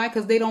God. You know why?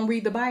 Because they don't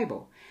read the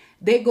Bible.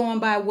 They're going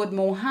by what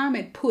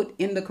Muhammad put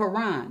in the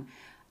Quran.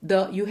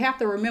 You have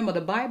to remember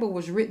the Bible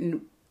was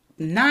written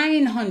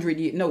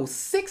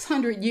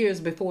 600 years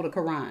before the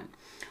Quran.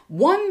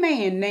 One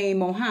man named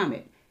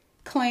Muhammad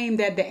claimed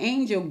that the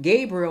angel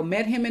Gabriel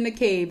met him in the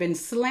cave and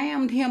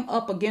slammed him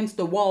up against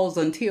the walls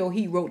until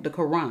he wrote the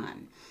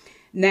Quran.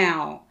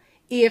 Now,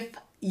 if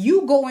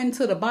you go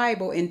into the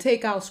Bible and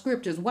take out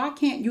scriptures, why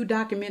can't you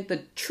document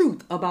the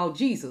truth about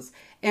Jesus?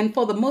 And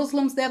for the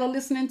Muslims that are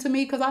listening to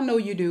me, because I know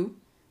you do,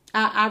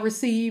 I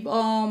receive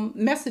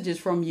messages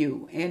from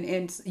you,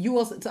 and you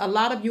are, a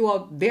lot of you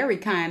are very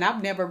kind.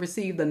 I've never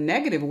received a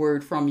negative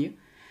word from you.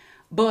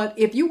 But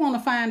if you want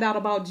to find out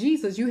about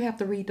Jesus, you have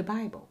to read the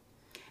Bible.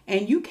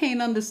 And you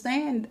can't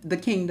understand the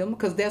kingdom,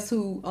 because that's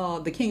who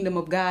the kingdom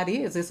of God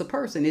is. It's a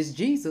person. It's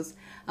Jesus,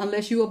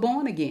 unless you are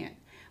born again.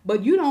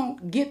 But you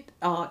don't get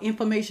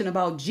information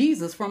about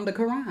Jesus from the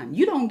Quran.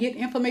 You don't get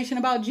information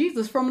about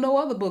Jesus from no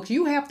other books.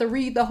 You have to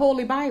read the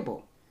Holy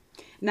Bible.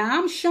 Now,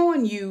 I'm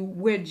showing you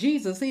where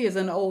Jesus is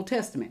in the Old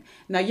Testament.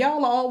 Now,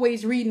 y'all are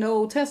always reading the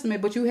Old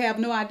Testament, but you have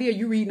no idea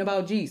you're reading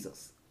about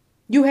Jesus.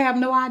 You have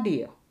no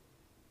idea.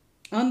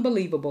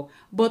 Unbelievable.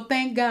 But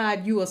thank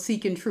God you are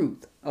seeking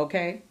truth,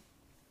 okay?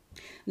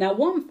 Now,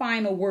 one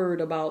final word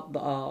about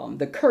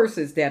the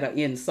curses that are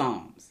in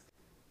Psalms.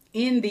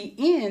 In the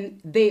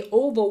end, they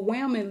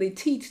overwhelmingly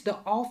teach the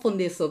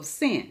awfulness of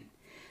sin.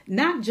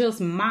 Not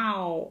just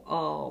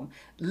mild,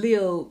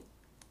 little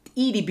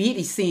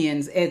itty-bitty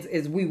sins,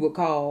 as we would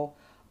call,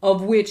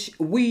 of which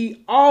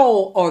we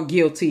all are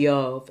guilty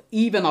of,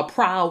 even a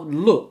proud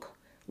look,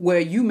 where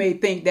you may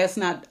think that's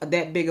not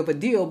that big of a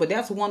deal, but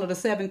that's one of the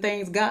 7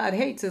 things God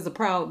hates is a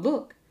proud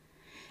look.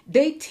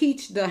 They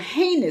teach the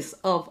heinous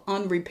of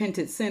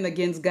unrepentant sin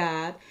against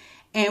God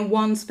and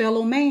one's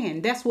fellow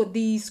man. That's what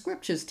these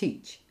scriptures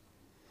teach.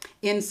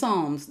 In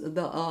Psalms,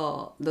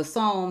 the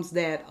Psalms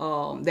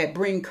that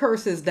bring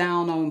curses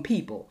down on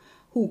people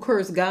who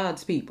curse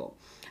God's people.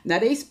 Now,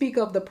 they speak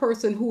of the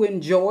person who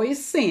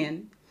enjoys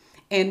sin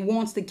and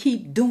wants to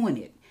keep doing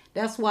it.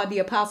 That's why the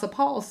Apostle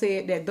Paul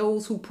said that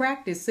those who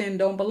practice sin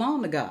don't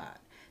belong to God.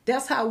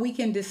 That's how we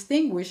can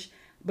distinguish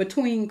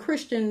between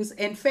Christians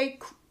and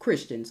fake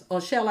Christians,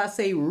 or shall I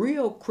say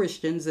real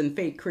Christians and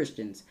fake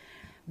Christians.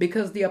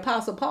 Because the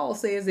Apostle Paul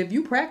says if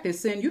you practice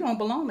sin, you don't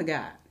belong to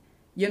God.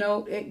 You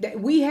know,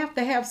 we have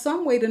to have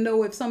some way to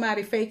know if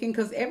somebody faking,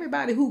 because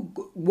everybody who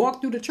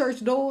walk through the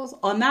church doors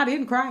are not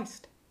in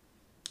Christ.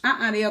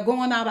 They are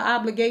going out of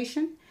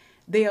obligation.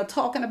 They are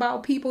talking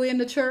about people in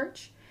the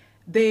church.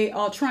 They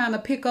are trying to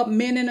pick up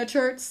men in the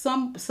church.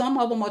 Some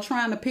of them are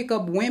trying to pick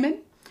up women.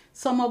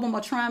 Some of them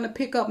are trying to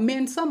pick up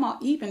men. Some are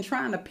even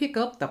trying to pick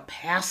up the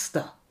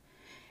pastor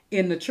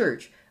in the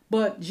church.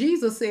 But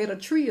Jesus said a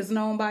tree is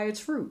known by its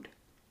fruit.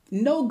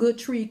 No good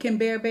tree can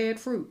bear bad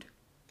fruit.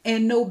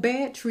 And no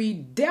bad tree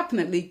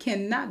definitely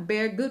cannot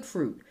bear good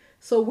fruit.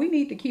 So we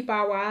need to keep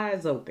our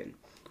eyes open.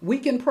 We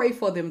can pray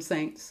for them,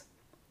 saints.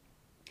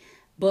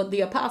 But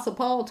the Apostle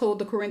Paul told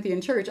the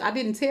Corinthian church, I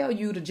didn't tell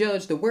you to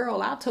judge the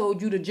world. I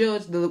told you to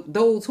judge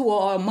those who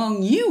are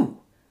among you.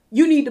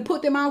 You need to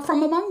put them out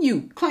from among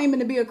you. Claiming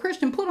to be a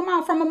Christian, put them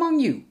out from among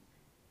you.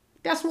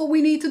 That's what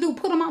we need to do.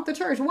 Put them out the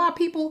church. Why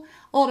people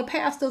or the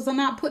pastors are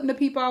not putting the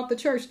people out the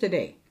church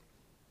today?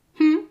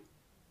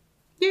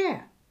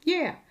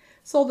 Yeah.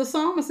 So the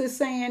psalmist is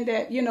saying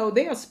that,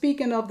 they are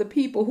speaking of the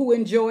people who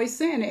enjoy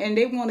sin and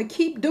they want to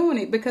keep doing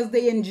it because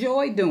they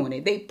enjoy doing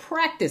it. They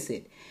practice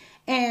it.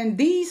 And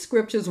these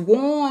scriptures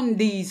warn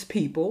these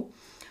people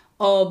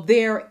of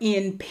their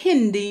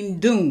impending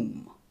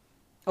doom.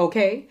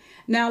 Okay?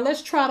 Now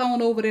let's trot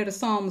on over there to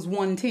Psalms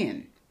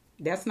 110.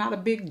 That's not a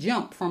big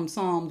jump from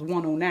Psalms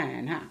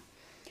 109, huh?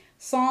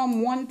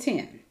 Psalm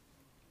 110.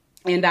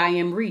 And I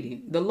am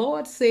reading. The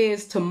Lord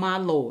says to my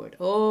Lord.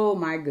 Oh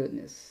my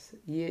goodness.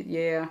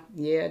 Yeah.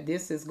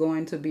 This is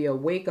going to be a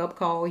wake-up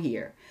call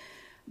here.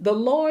 The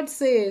Lord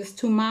says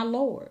to my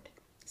Lord,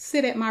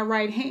 sit at my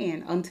right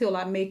hand until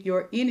I make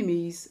your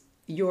enemies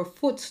your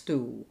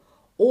footstool,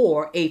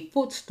 or a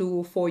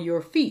footstool for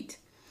your feet.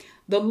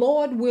 The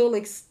Lord will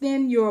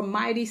extend your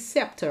mighty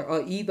scepter,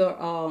 or either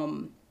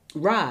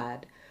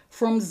rod,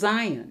 from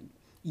Zion.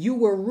 You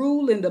will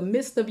rule in the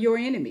midst of your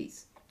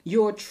enemies.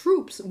 Your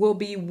troops will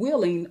be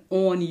willing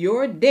on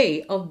your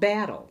day of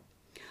battle,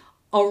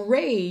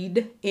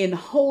 arrayed in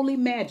holy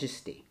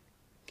majesty.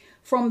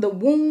 From the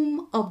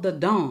womb of the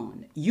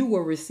dawn, you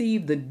will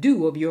receive the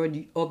dew of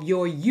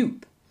your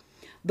youth.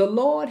 The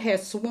Lord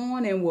has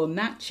sworn and will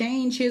not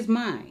change his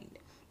mind.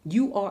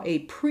 You are a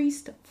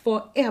priest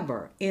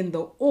forever in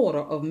the order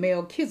of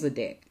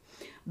Melchizedek.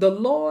 The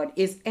Lord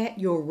is at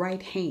your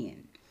right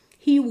hand.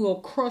 He will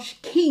crush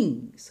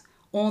kings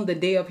on the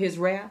day of his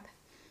wrath.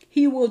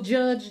 He will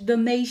judge the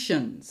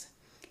nations,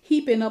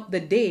 heaping up the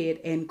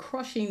dead and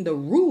crushing the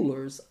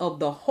rulers of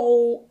the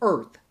whole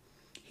earth.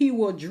 He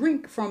will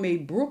drink from a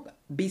brook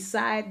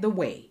beside the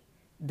way.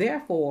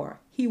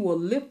 Therefore, he will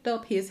lift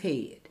up his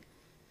head.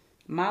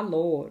 My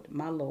Lord,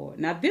 my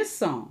Lord. Now, this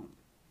song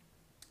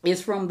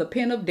is from the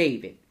pen of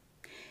David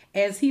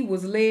as he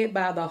was led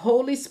by the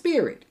Holy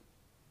Spirit.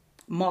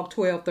 Mark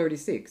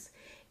 12:36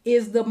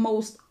 is the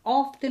most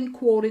often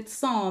quoted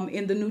psalm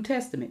in the New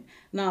Testament.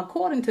 Now,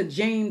 according to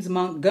James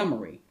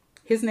Montgomery,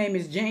 his name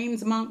is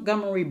James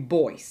Montgomery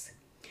Boyce,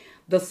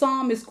 the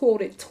psalm is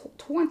quoted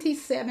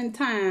 27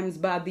 times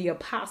by the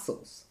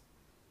apostles.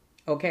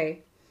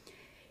 Okay.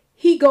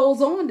 He goes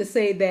on to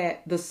say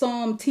that the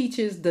psalm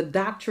teaches the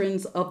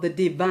doctrines of the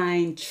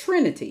divine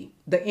Trinity,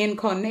 the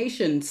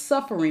incarnation,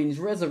 sufferings,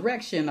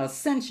 resurrection,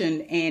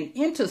 ascension, and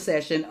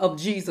intercession of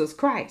Jesus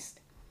Christ.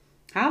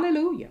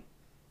 Hallelujah.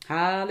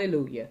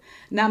 Hallelujah.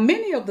 Now,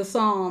 many of the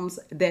psalms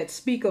that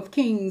speak of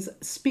kings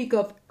speak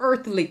of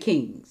earthly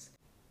kings.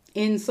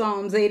 In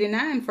Psalms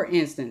 89, for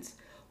instance,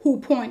 who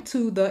point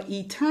to the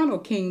eternal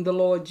King, the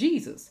Lord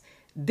Jesus.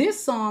 This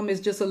psalm is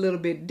just a little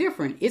bit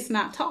different. It's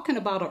not talking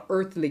about an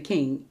earthly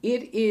king.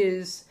 It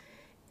is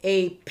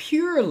a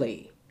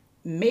purely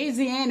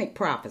messianic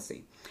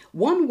prophecy.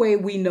 One way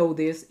we know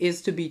this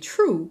is to be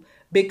true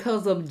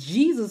because of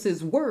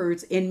Jesus's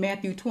words in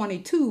Matthew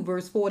 22,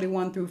 verse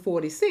 41 through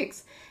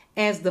 46,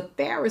 as the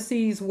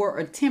Pharisees were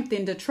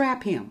attempting to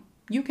trap him.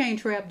 You can't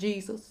trap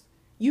Jesus.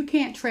 You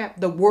can't trap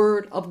the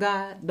word of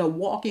God, the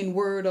walking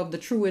word of the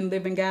true and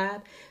living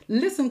God.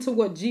 Listen to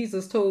what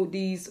Jesus told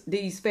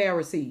these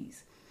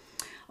Pharisees.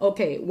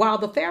 Okay, while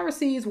the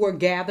Pharisees were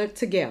gathered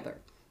together,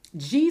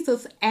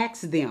 Jesus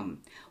asked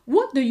them,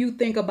 "What do you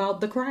think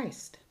about the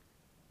Christ?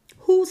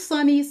 Whose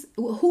son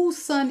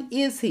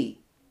is he?"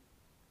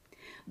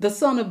 "The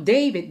son of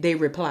David," they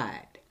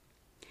replied.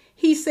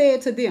 He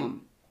said to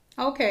them,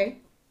 "Okay,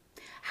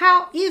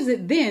 how is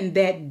it then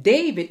that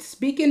David,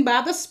 speaking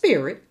by the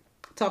Spirit,"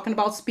 talking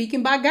about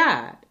speaking by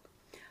God,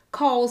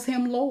 "calls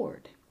him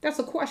Lord?" That's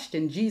a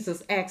question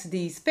Jesus asked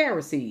these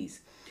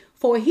Pharisees.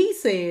 "For he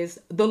says,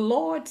 'The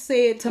Lord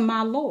said to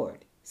my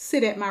Lord,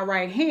 sit at my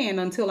right hand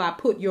until I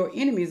put your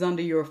enemies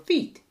under your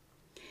feet.'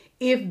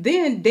 If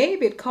then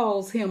David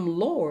calls him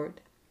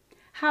Lord,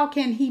 how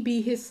can he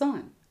be his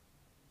son?"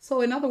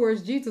 So in other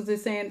words, Jesus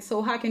is saying,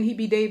 so how can he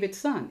be David's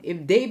son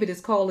if David is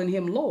calling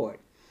him Lord?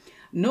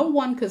 No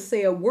one could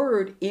say a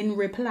word in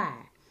reply.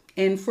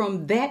 And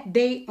from that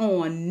day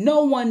on,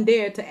 no one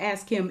dared to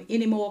ask him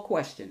any more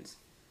questions.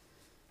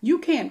 You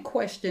can't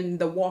question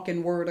the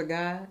walking word of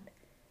God.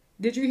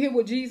 Did you hear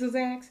what Jesus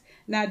asked?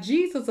 Now,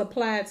 Jesus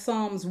applied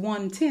Psalms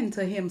 110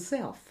 to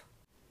himself.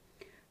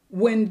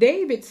 When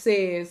David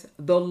says,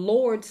 "The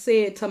Lord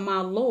said to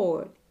my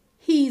Lord,"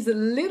 he's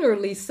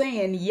literally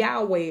saying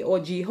Yahweh or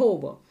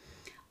Jehovah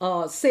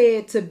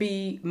said to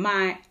be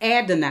my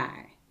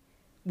Adonai,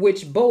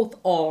 which both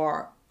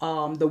are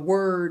the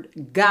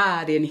word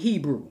God in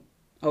Hebrew.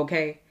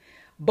 Okay.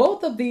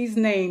 Both of these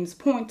names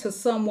point to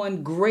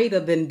someone greater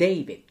than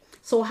David.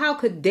 So how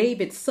could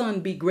David's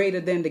son be greater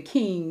than the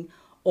king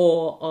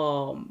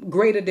or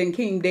greater than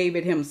King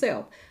David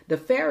himself? The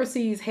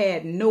Pharisees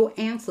had no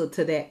answer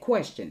to that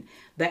question.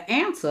 The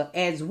answer,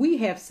 as we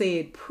have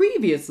said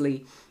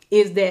previously,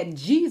 is that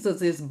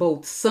Jesus is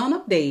both son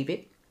of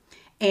David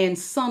and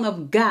son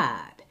of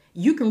God.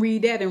 You can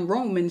read that in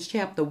Romans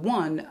chapter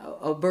 1,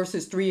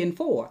 verses 3 and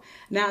 4.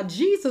 Now,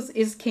 Jesus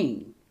is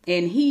king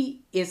and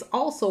he is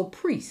also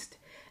priest.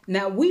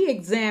 Now, we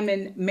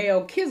examined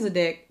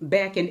Melchizedek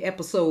back in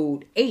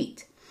episode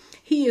 8.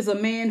 He is a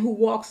man who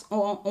walks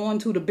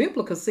onto the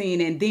biblical scene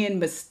and then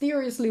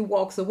mysteriously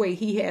walks away.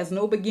 He has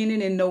no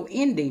beginning and no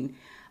ending.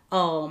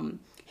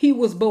 He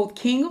was both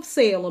king of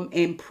Salem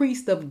and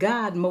priest of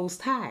God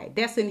Most High.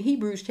 That's in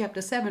Hebrews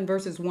chapter 7,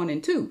 verses 1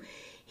 and 2.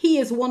 He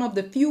is one of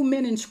the few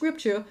men in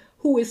scripture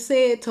who is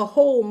said to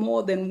hold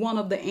more than one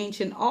of the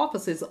ancient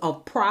offices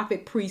of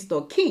prophet, priest,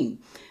 or king.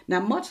 Now,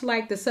 much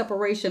like the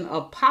separation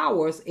of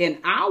powers in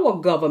our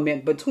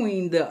government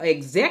between the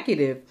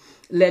executive,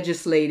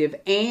 legislative,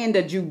 and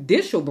the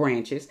judicial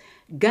branches,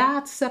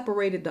 God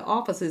separated the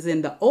offices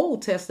in the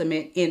Old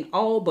Testament in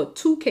all but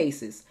two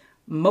cases,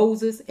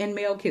 Moses and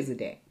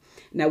Melchizedek.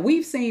 Now,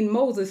 we've seen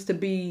Moses to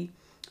be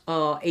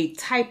a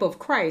type of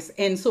Christ,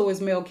 and so is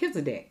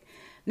Melchizedek.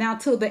 Now,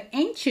 to the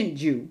ancient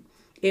Jew,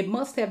 it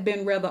must have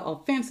been rather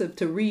offensive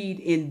to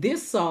read in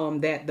this psalm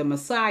that the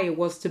Messiah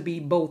was to be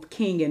both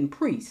king and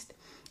priest.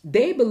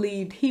 They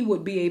believed he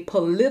would be a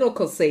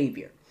political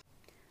savior,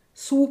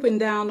 swooping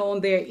down on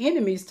their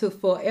enemies to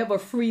forever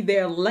free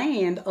their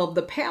land of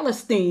the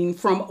Palestine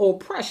from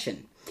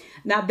oppression.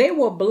 Now, they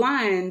were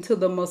blind to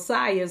the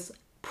Messiah's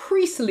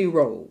priestly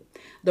role.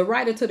 The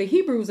writer to the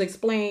Hebrews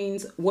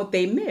explains what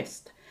they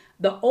missed.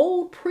 The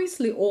old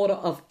priestly order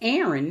of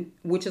Aaron,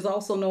 which is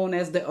also known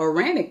as the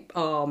Aaronic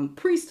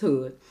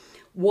priesthood,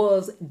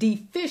 was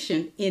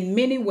deficient in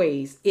many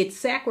ways. It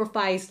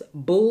sacrificed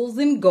bulls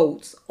and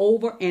goats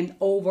over and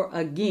over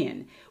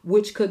again,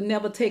 which could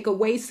never take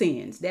away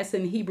sins. That's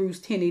in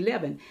Hebrews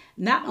 10:11.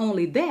 Not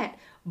only that,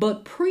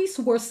 but priests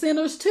were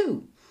sinners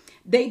too.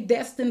 They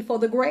destined for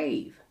the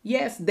grave.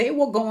 Yes, they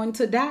were going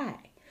to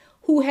die.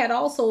 Who had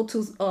also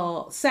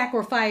to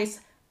sacrifice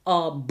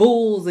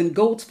bulls and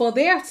goats for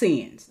their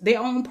sins, their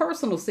own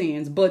personal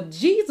sins. But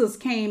Jesus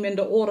came in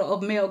the order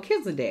of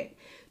Melchizedek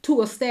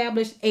to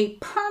establish a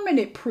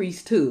permanent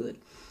priesthood,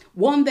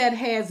 one that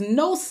has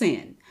no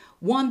sin,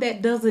 one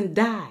that doesn't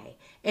die,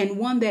 and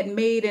one that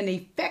made an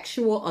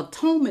effectual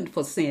atonement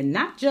for sin,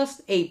 not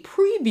just a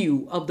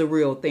preview of the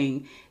real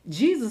thing.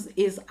 Jesus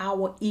is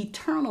our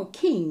eternal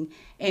king,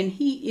 and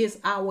he is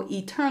our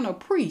eternal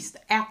priest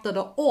after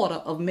the order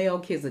of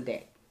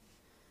Melchizedek.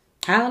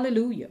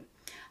 Hallelujah.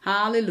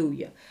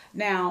 Hallelujah.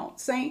 Now,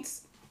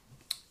 saints,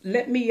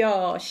 let me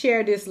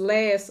share this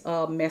last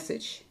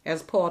message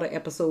as part of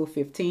episode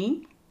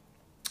 15.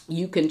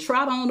 You can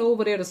trot on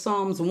over there to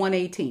Psalms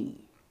 118.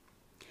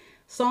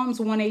 Psalms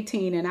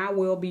 118, and I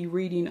will be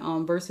reading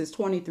verses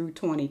 20 through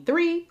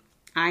 23.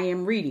 I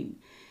am reading.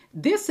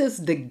 This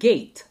is the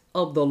gate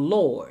of the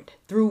Lord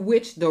through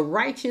which the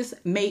righteous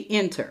may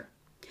enter.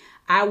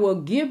 I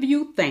will give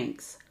you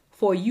thanks,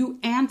 for you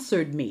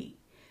answered me.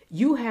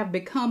 You have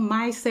become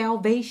my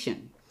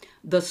salvation.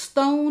 The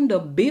stone the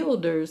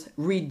builders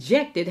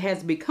rejected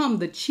has become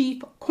the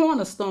chief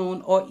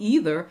cornerstone, or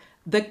either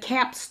the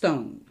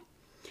capstone.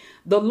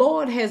 The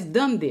Lord has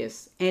done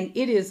this, and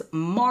it is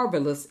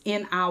marvelous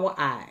in our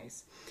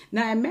eyes.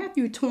 Now in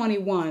Matthew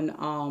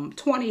 21,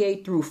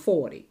 28 through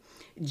 40,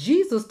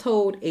 Jesus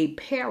told a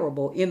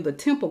parable in the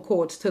temple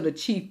courts to the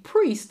chief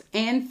priests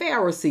and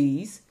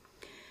Pharisees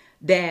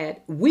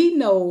that we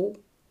know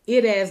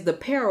it as the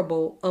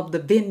parable of the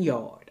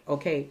vineyard.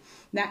 Okay.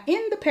 Now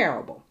in the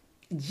parable,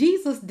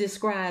 Jesus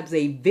describes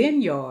a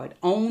vineyard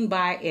owned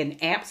by an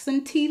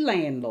absentee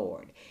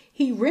landlord.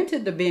 He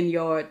rented the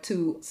vineyard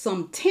to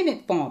some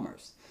tenant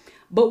farmers.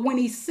 But when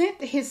he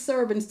sent his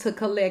servants to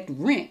collect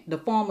rent, the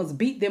farmers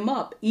beat them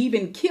up,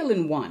 even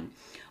killing one.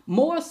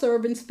 More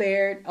servants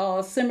fared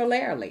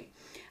similarly.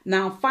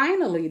 Now,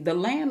 finally, the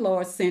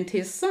landlord sent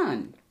his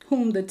son,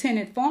 whom the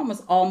tenant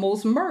farmers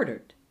almost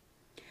murdered.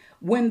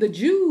 When the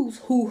Jews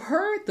who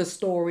heard the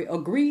story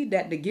agreed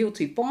that the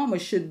guilty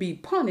farmers should be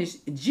punished,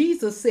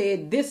 Jesus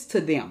said this to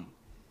them.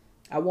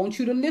 I want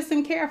you to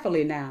listen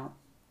carefully now.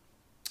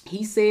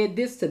 He said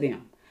this to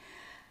them.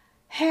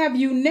 Have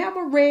you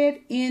never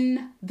read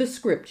in the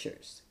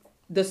scriptures,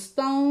 the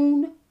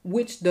stone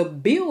which the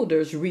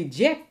builders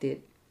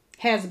rejected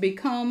has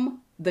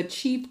become the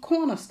chief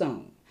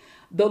cornerstone?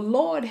 The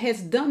Lord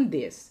has done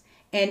this,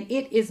 and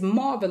it is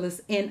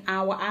marvelous in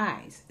our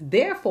eyes.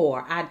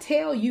 Therefore, I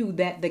tell you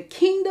that the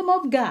kingdom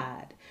of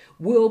God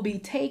will be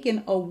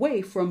taken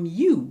away from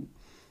you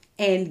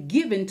and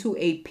given to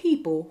a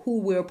people who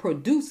will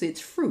produce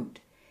its fruit.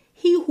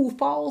 He who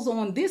falls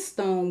on this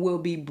stone will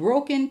be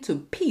broken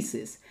to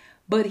pieces,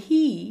 but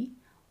he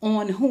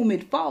on whom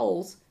it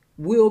falls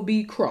will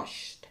be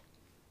crushed.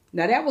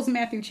 Now that was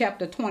Matthew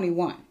chapter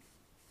 21,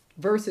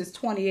 verses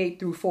 28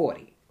 through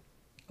 40.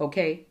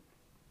 Okay.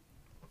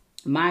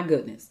 My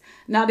goodness.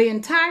 Now, the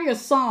entire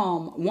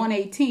Psalm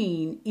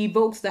 118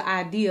 evokes the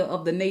idea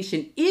of the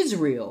nation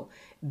Israel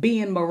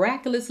being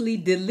miraculously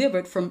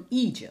delivered from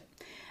Egypt.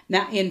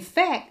 Now, in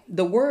fact,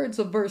 the words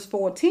of verse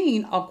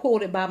 14 are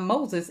quoted by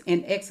Moses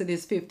in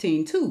Exodus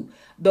 15:2.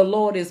 The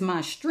Lord is my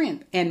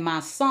strength and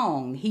my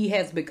song. He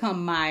has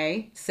become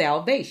my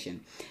salvation.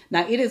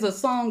 Now, it is a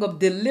song of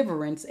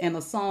deliverance and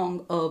a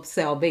song of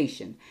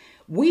salvation.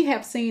 We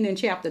have seen in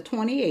chapter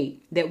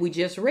 28 that we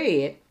just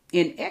read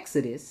in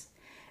Exodus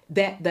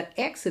that the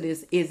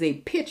Exodus is a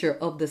picture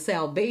of the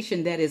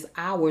salvation that is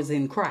ours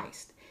in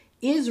Christ.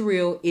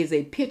 Israel is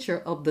a picture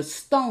of the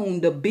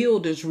stone the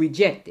builders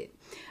rejected.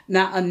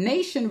 Now, a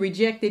nation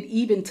rejected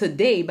even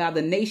today by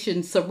the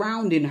nations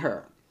surrounding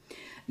her.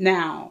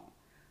 Now,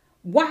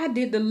 why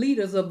did the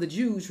leaders of the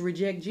Jews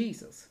reject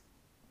Jesus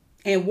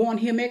and want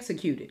him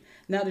executed?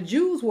 Now, the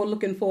Jews were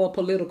looking for a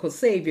political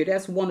savior.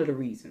 That's one of the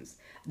reasons.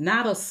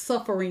 Not a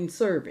suffering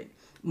servant.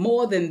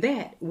 More than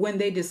that, when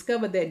they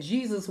discovered that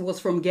Jesus was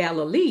from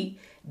Galilee,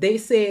 they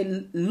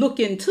said, look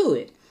into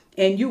it,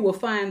 and you will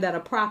find that a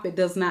prophet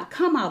does not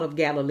come out of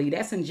Galilee.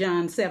 That's in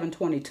John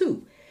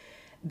 7:22.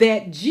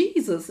 That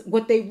Jesus,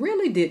 what they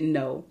really didn't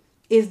know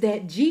is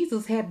that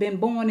Jesus had been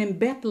born in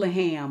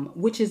Bethlehem,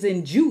 which is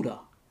in Judah.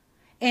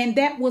 And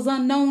that was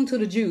unknown to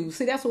the Jews.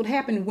 See, that's what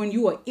happened when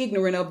you are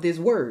ignorant of this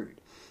word.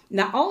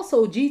 Now,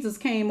 also, Jesus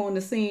came on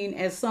the scene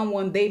as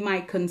someone they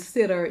might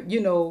consider,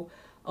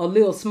 a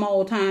little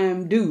small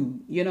time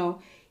dude,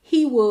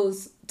 He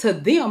was to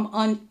them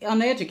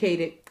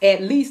uneducated,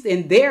 at least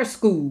in their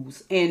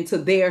schools and to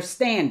their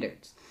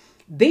standards.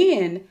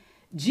 Then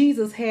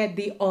Jesus had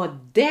the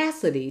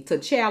audacity to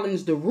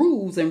challenge the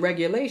rules and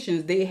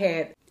regulations they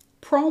had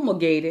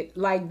promulgated,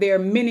 like their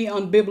many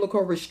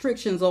unbiblical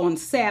restrictions on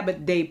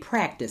Sabbath day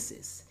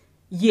practices.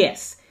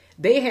 Yes,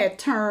 they had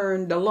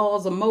turned the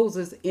laws of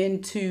Moses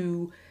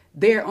into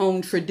their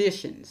own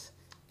traditions.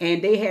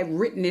 And they had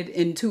written it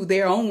into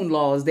their own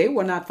laws. They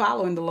were not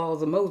following the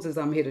laws of Moses,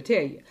 I'm here to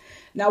tell you.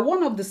 Now,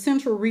 one of the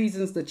central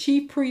reasons the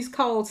chief priests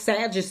called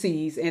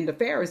Sadducees and the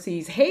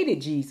Pharisees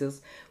hated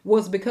Jesus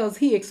was because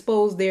he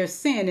exposed their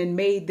sin and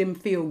made them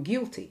feel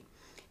guilty.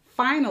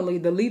 Finally,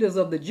 the leaders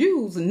of the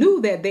Jews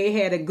knew that they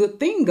had a good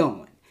thing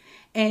going,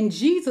 and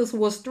Jesus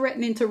was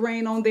threatening to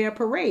rain on their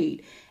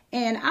parade.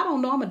 And I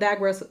don't know, I'm going to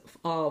digress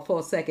for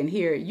a second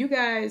here. You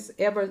guys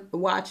ever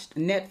watched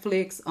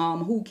Netflix,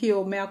 Who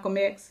Killed Malcolm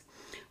X?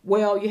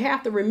 Well, you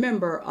have to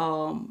remember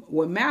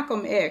when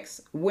Malcolm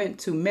X went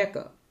to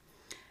Mecca,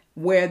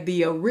 where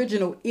the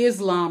original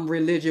Islam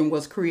religion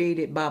was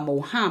created by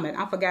Muhammad.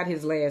 I forgot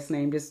his last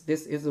name. This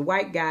is a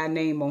white guy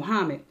named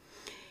Muhammad.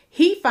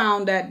 He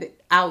found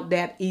out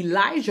that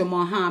Elijah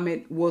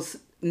Muhammad was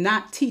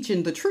not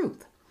teaching the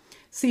truth.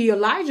 See,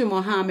 Elijah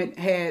Muhammad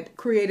had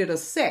created a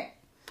sect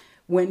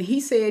when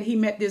he said he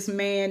met this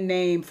man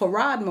named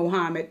Farad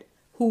Muhammad,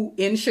 who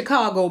in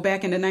Chicago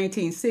back in the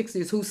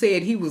 1960s, who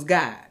said he was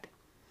God,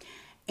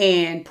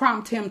 and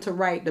prompt him to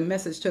write the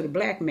message to the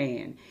black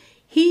man.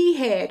 He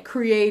had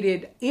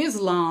created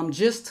Islam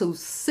just to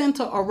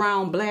center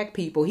around black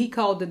people. He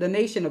called it the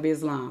Nation of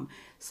Islam.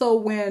 So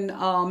when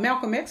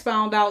Malcolm X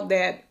found out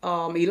that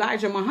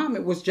Elijah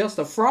Muhammad was just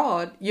a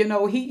fraud,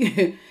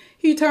 he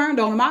he turned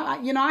on him.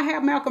 I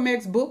have Malcolm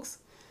X books.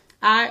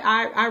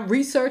 I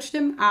researched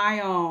him.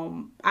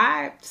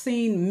 I've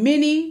seen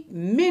many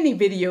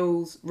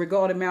videos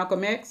regarding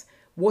Malcolm X,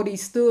 what he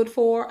stood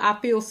for. I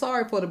feel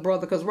sorry for the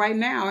brother because right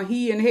now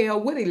he in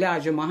hell with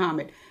Elijah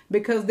Muhammad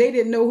because they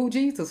didn't know who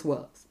Jesus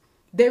was.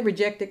 They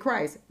rejected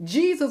Christ.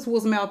 Jesus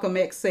was Malcolm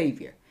X's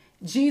savior.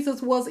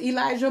 Jesus was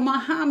Elijah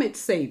Muhammad's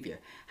savior.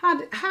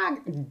 How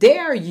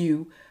dare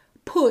you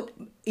put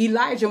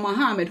Elijah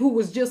Muhammad, who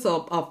was just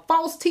a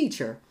false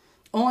teacher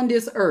on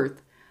this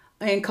earth,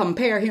 and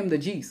compare him to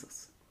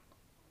Jesus?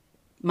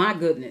 My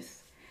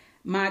goodness.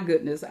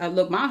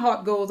 Look, my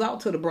heart goes out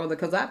to the brother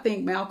because I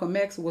think Malcolm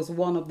X was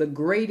one of the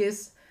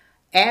greatest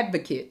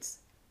advocates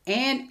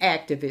and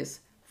activists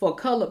for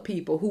colored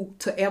people who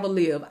to ever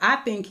live. I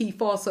think he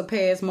far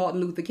surpassed Martin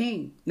Luther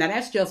King. Now,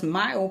 that's just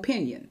my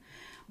opinion.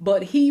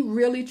 But he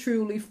really,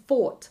 truly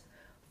fought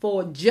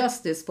for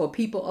justice for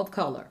people of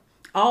color.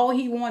 All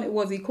he wanted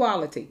was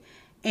equality.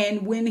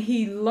 And when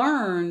he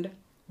learned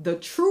the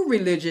true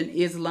religion,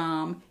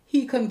 Islam,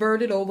 he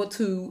converted over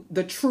to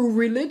the true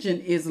religion,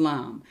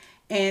 Islam.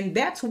 And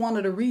that's one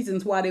of the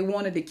reasons why they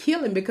wanted to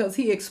kill him, because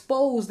he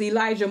exposed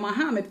Elijah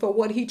Muhammad for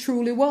what he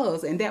truly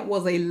was. And that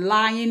was a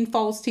lying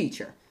false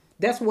teacher.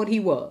 That's what he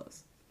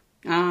was.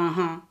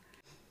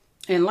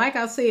 And like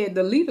I said,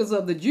 the leaders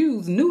of the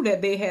Jews knew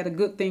that they had a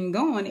good thing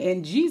going,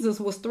 and Jesus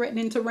was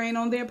threatening to rain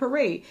on their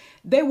parade.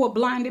 They were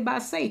blinded by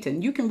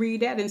Satan. You can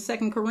read that in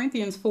 2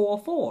 Corinthians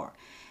 4:4.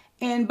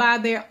 And by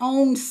their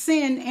own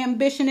sin,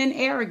 ambition, and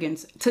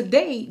arrogance.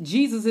 Today,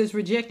 Jesus is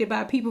rejected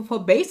by people for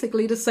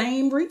basically the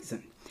same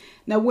reason.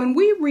 Now, when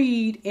we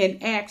read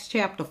in Acts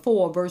chapter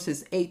 4,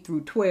 verses 8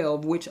 through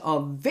 12, which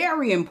are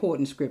very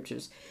important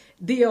scriptures,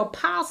 the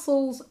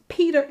apostles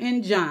Peter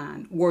and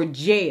John were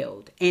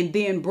jailed and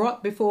then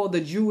brought before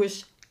the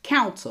Jewish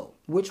council,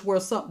 which were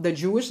the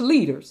Jewish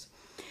leaders.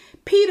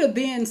 Peter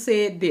then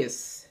said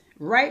this.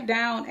 Write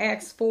down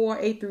Acts 4,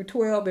 8 through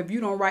 12 if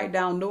you don't write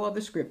down no other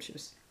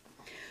scriptures.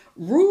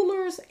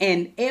 Rulers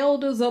and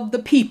elders of the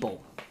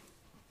people,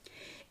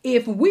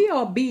 if we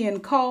are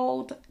being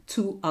called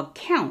to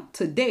account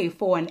today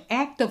for an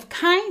act of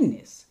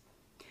kindness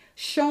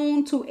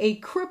shown to a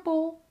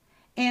cripple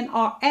and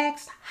are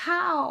asked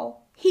how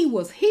he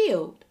was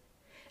healed,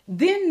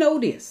 then know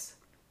this,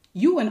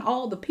 you and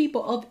all the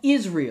people of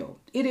Israel,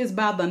 it is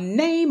by the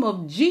name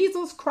of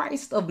Jesus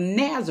Christ of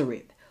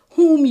Nazareth,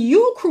 whom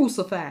you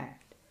crucified,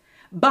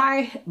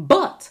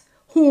 but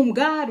whom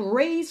God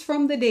raised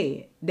from the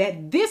dead,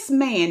 that this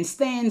man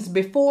stands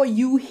before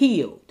you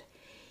healed.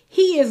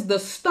 He is the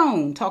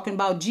stone, talking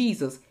about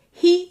Jesus.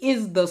 He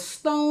is the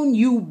stone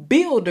you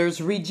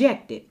builders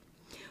rejected,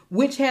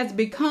 which has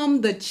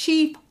become the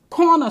chief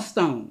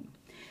cornerstone.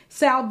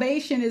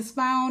 Salvation is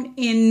found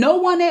in no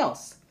one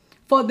else,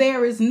 for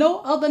there is no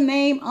other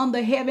name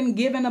under heaven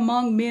given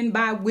among men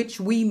by which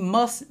we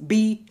must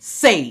be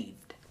saved.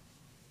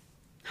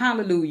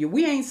 Hallelujah.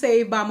 We ain't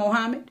saved by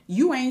Muhammad.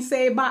 You ain't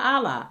saved by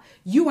Allah.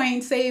 You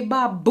ain't saved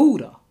by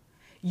Buddha.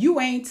 You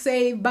ain't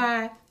saved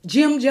by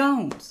Jim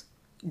Jones,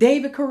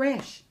 David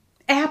Koresh,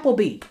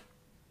 Appleby.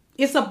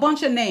 It's a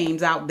bunch of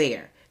names out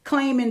there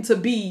claiming to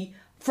be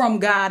from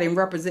God and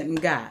representing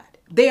God.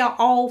 They are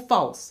all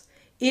false.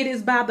 It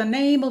is by the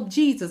name of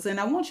Jesus. And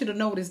I want you to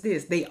notice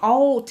this. They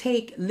all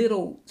take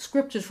little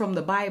scriptures from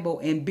the Bible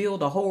and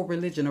build a whole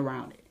religion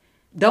around it.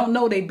 Don't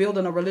know they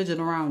building a religion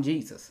around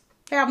Jesus.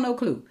 Have no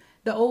clue.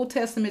 The Old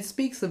Testament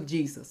speaks of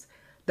Jesus.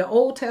 The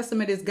Old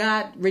Testament is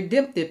God's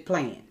redemptive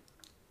plan.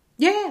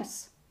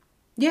 Yes,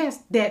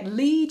 that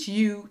leads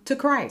you to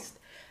Christ.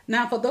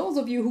 Now, for those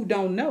of you who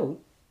don't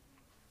know,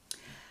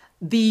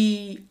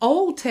 the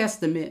Old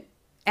Testament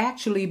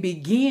actually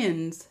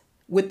begins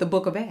with the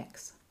book of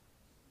Acts.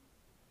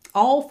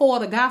 All four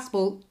of the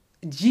Gospels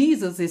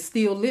Jesus is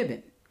still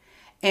living.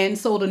 And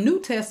so the New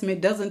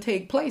Testament doesn't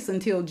take place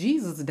until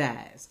Jesus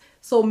dies.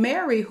 So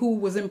Mary, who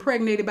was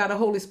impregnated by the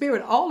Holy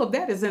Spirit, all of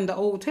that is in the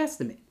Old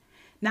Testament.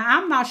 Now,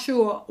 I'm not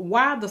sure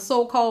why the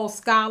so-called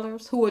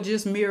scholars, who are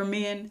just mere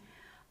men,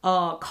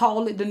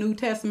 call it the New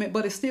Testament,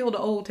 but it's still the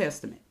Old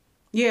Testament.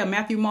 Yeah,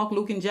 Matthew, Mark,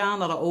 Luke, and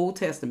John are the Old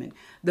Testament.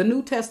 The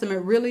New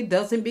Testament really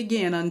doesn't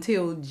begin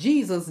until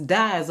Jesus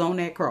dies on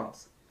that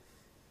cross.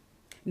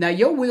 Now,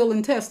 your will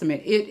and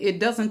testament, it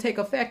doesn't take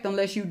effect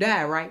unless you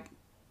die, right?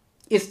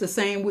 It's the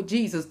same with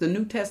Jesus. The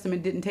New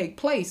Testament didn't take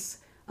place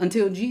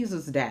until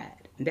Jesus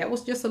died. And that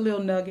was just a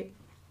little nugget.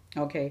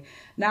 Okay.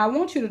 Now, I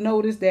want you to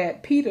notice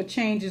that Peter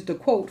changes the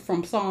quote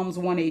from Psalms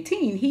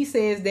 118. He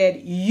says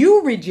that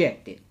you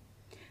rejected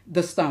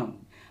the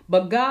stone,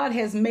 but God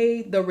has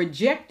made the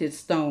rejected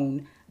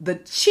stone the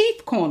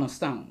chief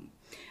cornerstone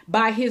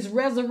by his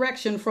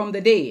resurrection from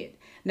the dead.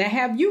 Now,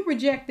 have you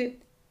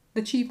rejected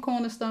the chief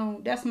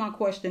cornerstone? That's my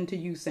question to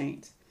you,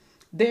 saints.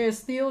 There's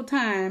still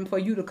time for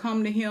you to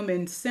come to him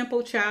in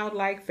simple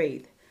childlike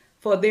faith.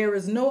 For there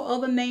is no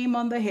other name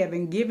under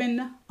heaven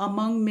given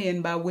among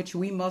men by which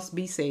we must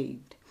be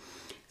saved.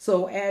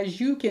 So as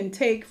you can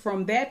take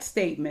from that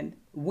statement,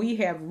 we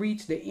have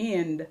reached the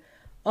end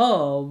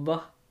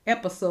of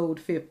episode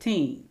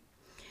 15.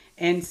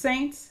 And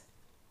saints,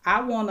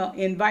 I want to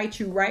invite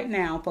you right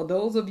now, for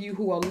those of you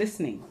who are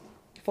listening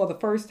for the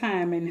first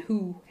time and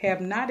who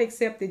have not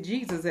accepted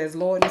Jesus as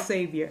Lord and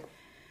Savior,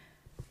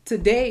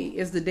 today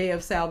is the day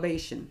of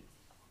salvation.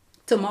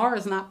 Tomorrow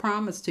is not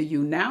promised to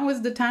you. Now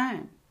is the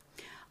time.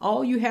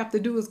 All you have to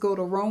do is go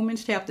to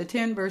Romans chapter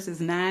 10,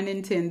 verses 9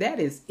 and 10. That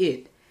is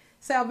it.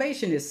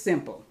 Salvation is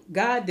simple.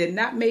 God did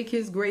not make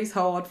his grace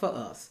hard for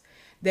us.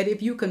 That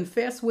if you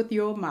confess with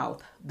your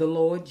mouth the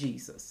Lord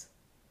Jesus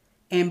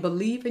and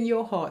believe in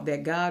your heart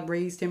that God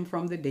raised him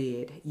from the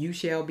dead, you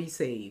shall be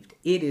saved.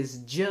 It is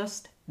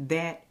just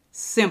that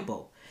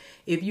simple.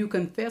 If you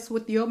confess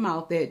with your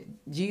mouth that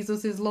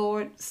Jesus is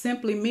Lord,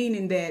 simply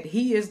meaning that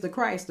he is the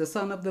Christ, the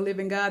Son of the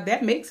living God,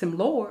 that makes him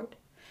Lord.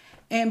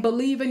 And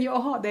believe in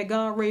your heart that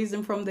God raised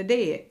him from the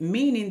dead,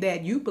 meaning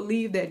that you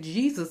believe that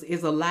Jesus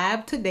is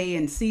alive today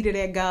and seated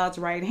at God's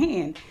right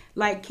hand,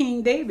 like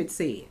King David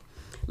said.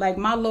 Like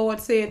my Lord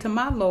said to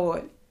my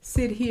Lord,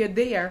 sit here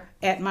there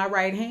at my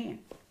right hand.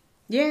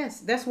 Yes,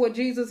 that's what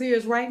Jesus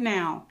is right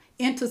now,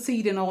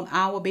 interceding on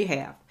our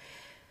behalf.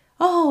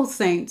 Oh,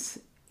 saints,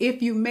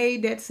 if you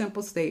made that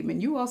simple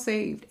statement, you are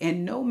saved,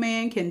 and no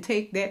man can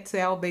take that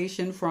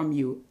salvation from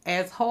you.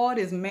 As hard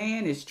as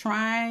man is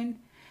trying,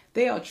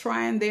 they are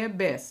trying their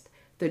best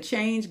to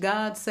change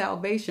God's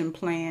salvation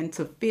plan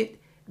to fit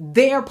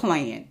their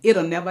plan.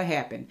 It'll never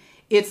happen.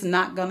 It's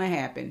not going to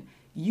happen.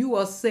 You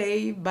are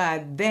saved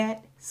by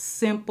that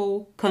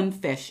simple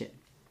confession.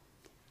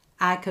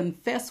 I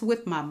confess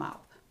with my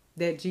mouth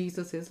that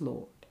Jesus is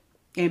Lord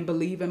and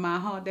believe in my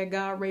heart that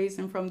God raised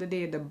him from the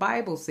dead. The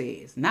Bible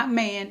says, not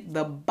man,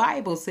 the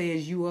Bible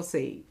says you are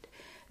saved.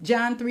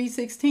 John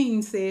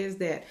 3:16 says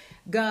that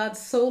God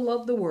so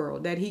loved the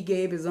world that he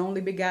gave his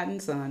only begotten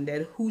son,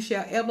 that who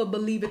shall ever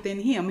believeth in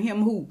him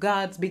who,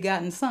 God's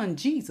begotten son,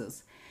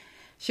 Jesus,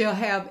 shall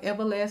have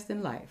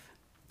everlasting life.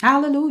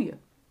 Hallelujah.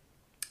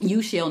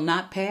 You shall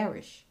not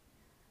perish.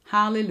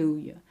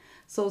 Hallelujah.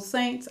 So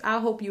saints, I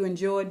hope you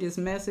enjoyed this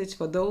message.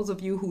 For those of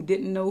you who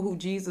didn't know who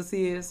Jesus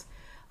is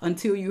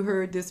until you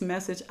heard this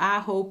message, I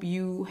hope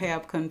you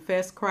have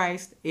confessed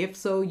Christ. If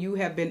so, you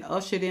have been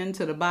ushered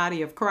into the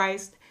body of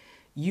Christ.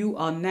 You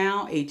are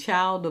now a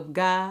child of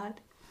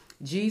God.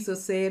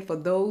 Jesus said, for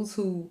those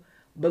who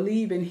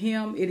believe in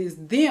him, it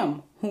is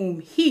them whom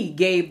he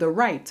gave the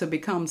right to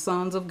become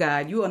sons of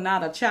God. You are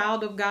not a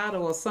child of God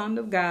or a son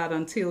of God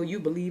until you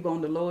believe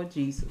on the Lord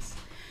Jesus.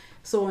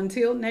 So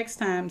until next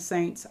time,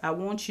 saints, I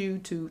want you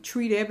to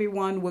treat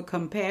everyone with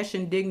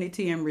compassion,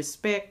 dignity, and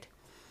respect.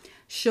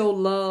 Show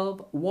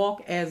love.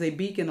 Walk as a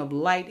beacon of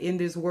light in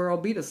this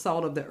world. Be the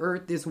salt of the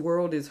earth. This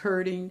world is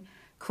hurting.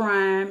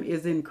 Crime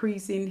is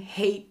increasing.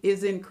 Hate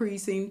is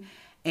increasing.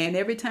 And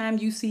every time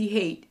you see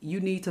hate, you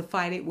need to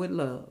fight it with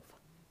love.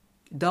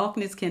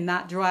 Darkness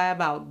cannot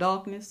drive out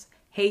darkness.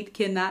 Hate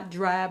cannot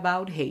drive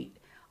out hate.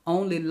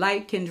 Only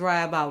light can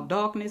drive out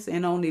darkness,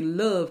 and only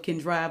love can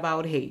drive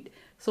out hate.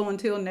 So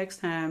until next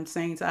time,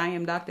 saints, I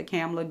am Dr.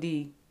 Kamala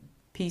D.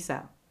 Peace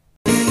out.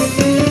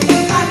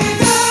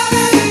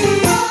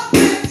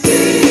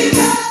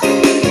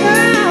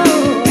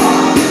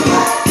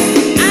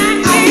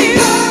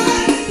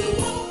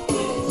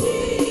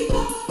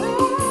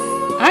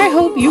 I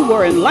hope you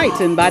were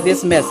enlightened by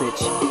this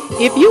message.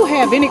 If you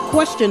have any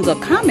questions or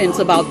comments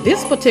about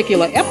this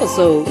particular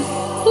episode,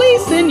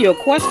 please send your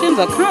questions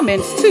or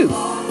comments to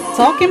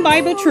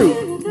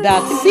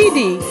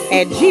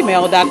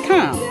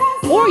talkingbibletruth.cd@gmail.com,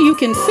 or you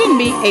can send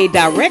me a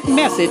direct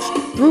message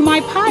through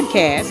my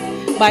podcast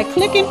by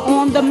clicking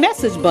on the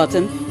message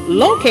button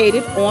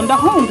located on the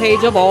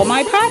homepage of all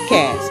my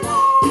podcasts: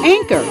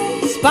 Anchor,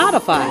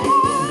 Spotify,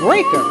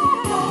 Breaker,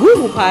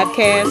 Google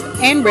Podcasts,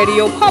 and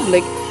Radio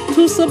Public,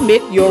 to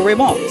submit your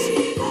remarks.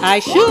 I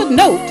should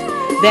note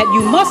that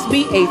you must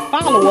be a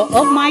follower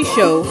of my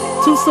show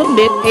to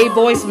submit a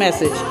voice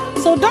message.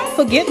 So don't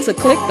forget to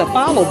click the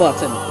follow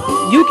button.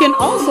 You can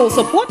also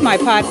support my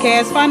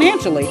podcast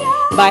financially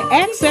by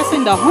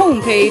accessing the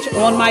homepage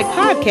on my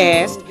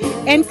podcast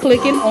and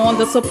clicking on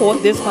the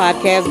Support This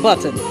Podcast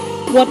button.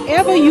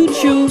 Whatever you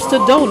choose to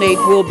donate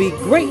will be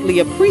greatly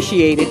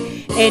appreciated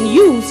and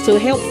used to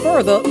help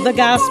further the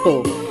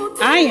gospel.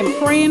 I am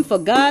praying for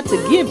God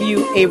to give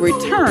you a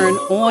return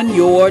on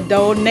your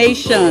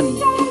donation.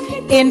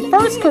 In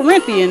 1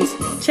 Corinthians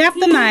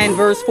chapter 9,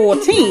 verse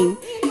 14,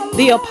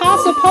 the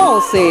Apostle Paul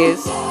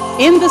says,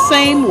 "In the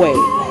same way,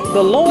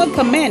 the Lord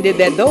commanded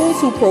that those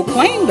who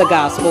proclaim the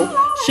gospel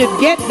should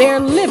get their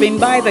living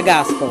by the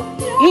gospel."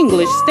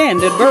 English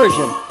Standard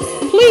Version.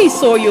 Please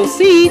sow your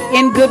seed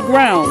in good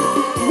ground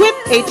with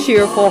a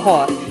cheerful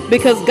heart,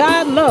 because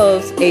God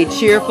loves a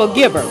cheerful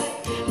giver.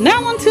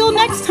 Now until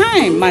next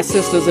time, my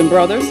sisters and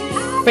brothers,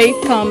 faith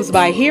comes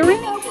by hearing,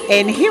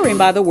 and hearing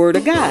by the word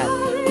of God.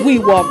 We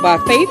walk by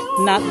faith,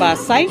 not by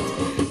sight.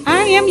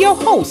 I am your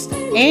host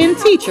and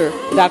teacher,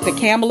 Dr.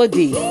 Kamala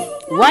D.,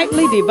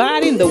 rightly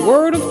dividing the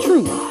word of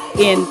truth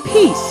in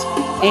peace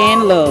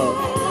and love.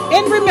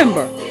 And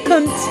remember,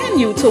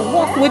 continue to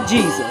walk with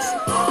Jesus.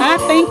 I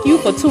thank you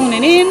for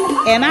tuning in,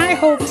 and I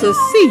hope to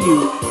see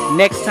you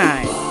next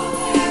time.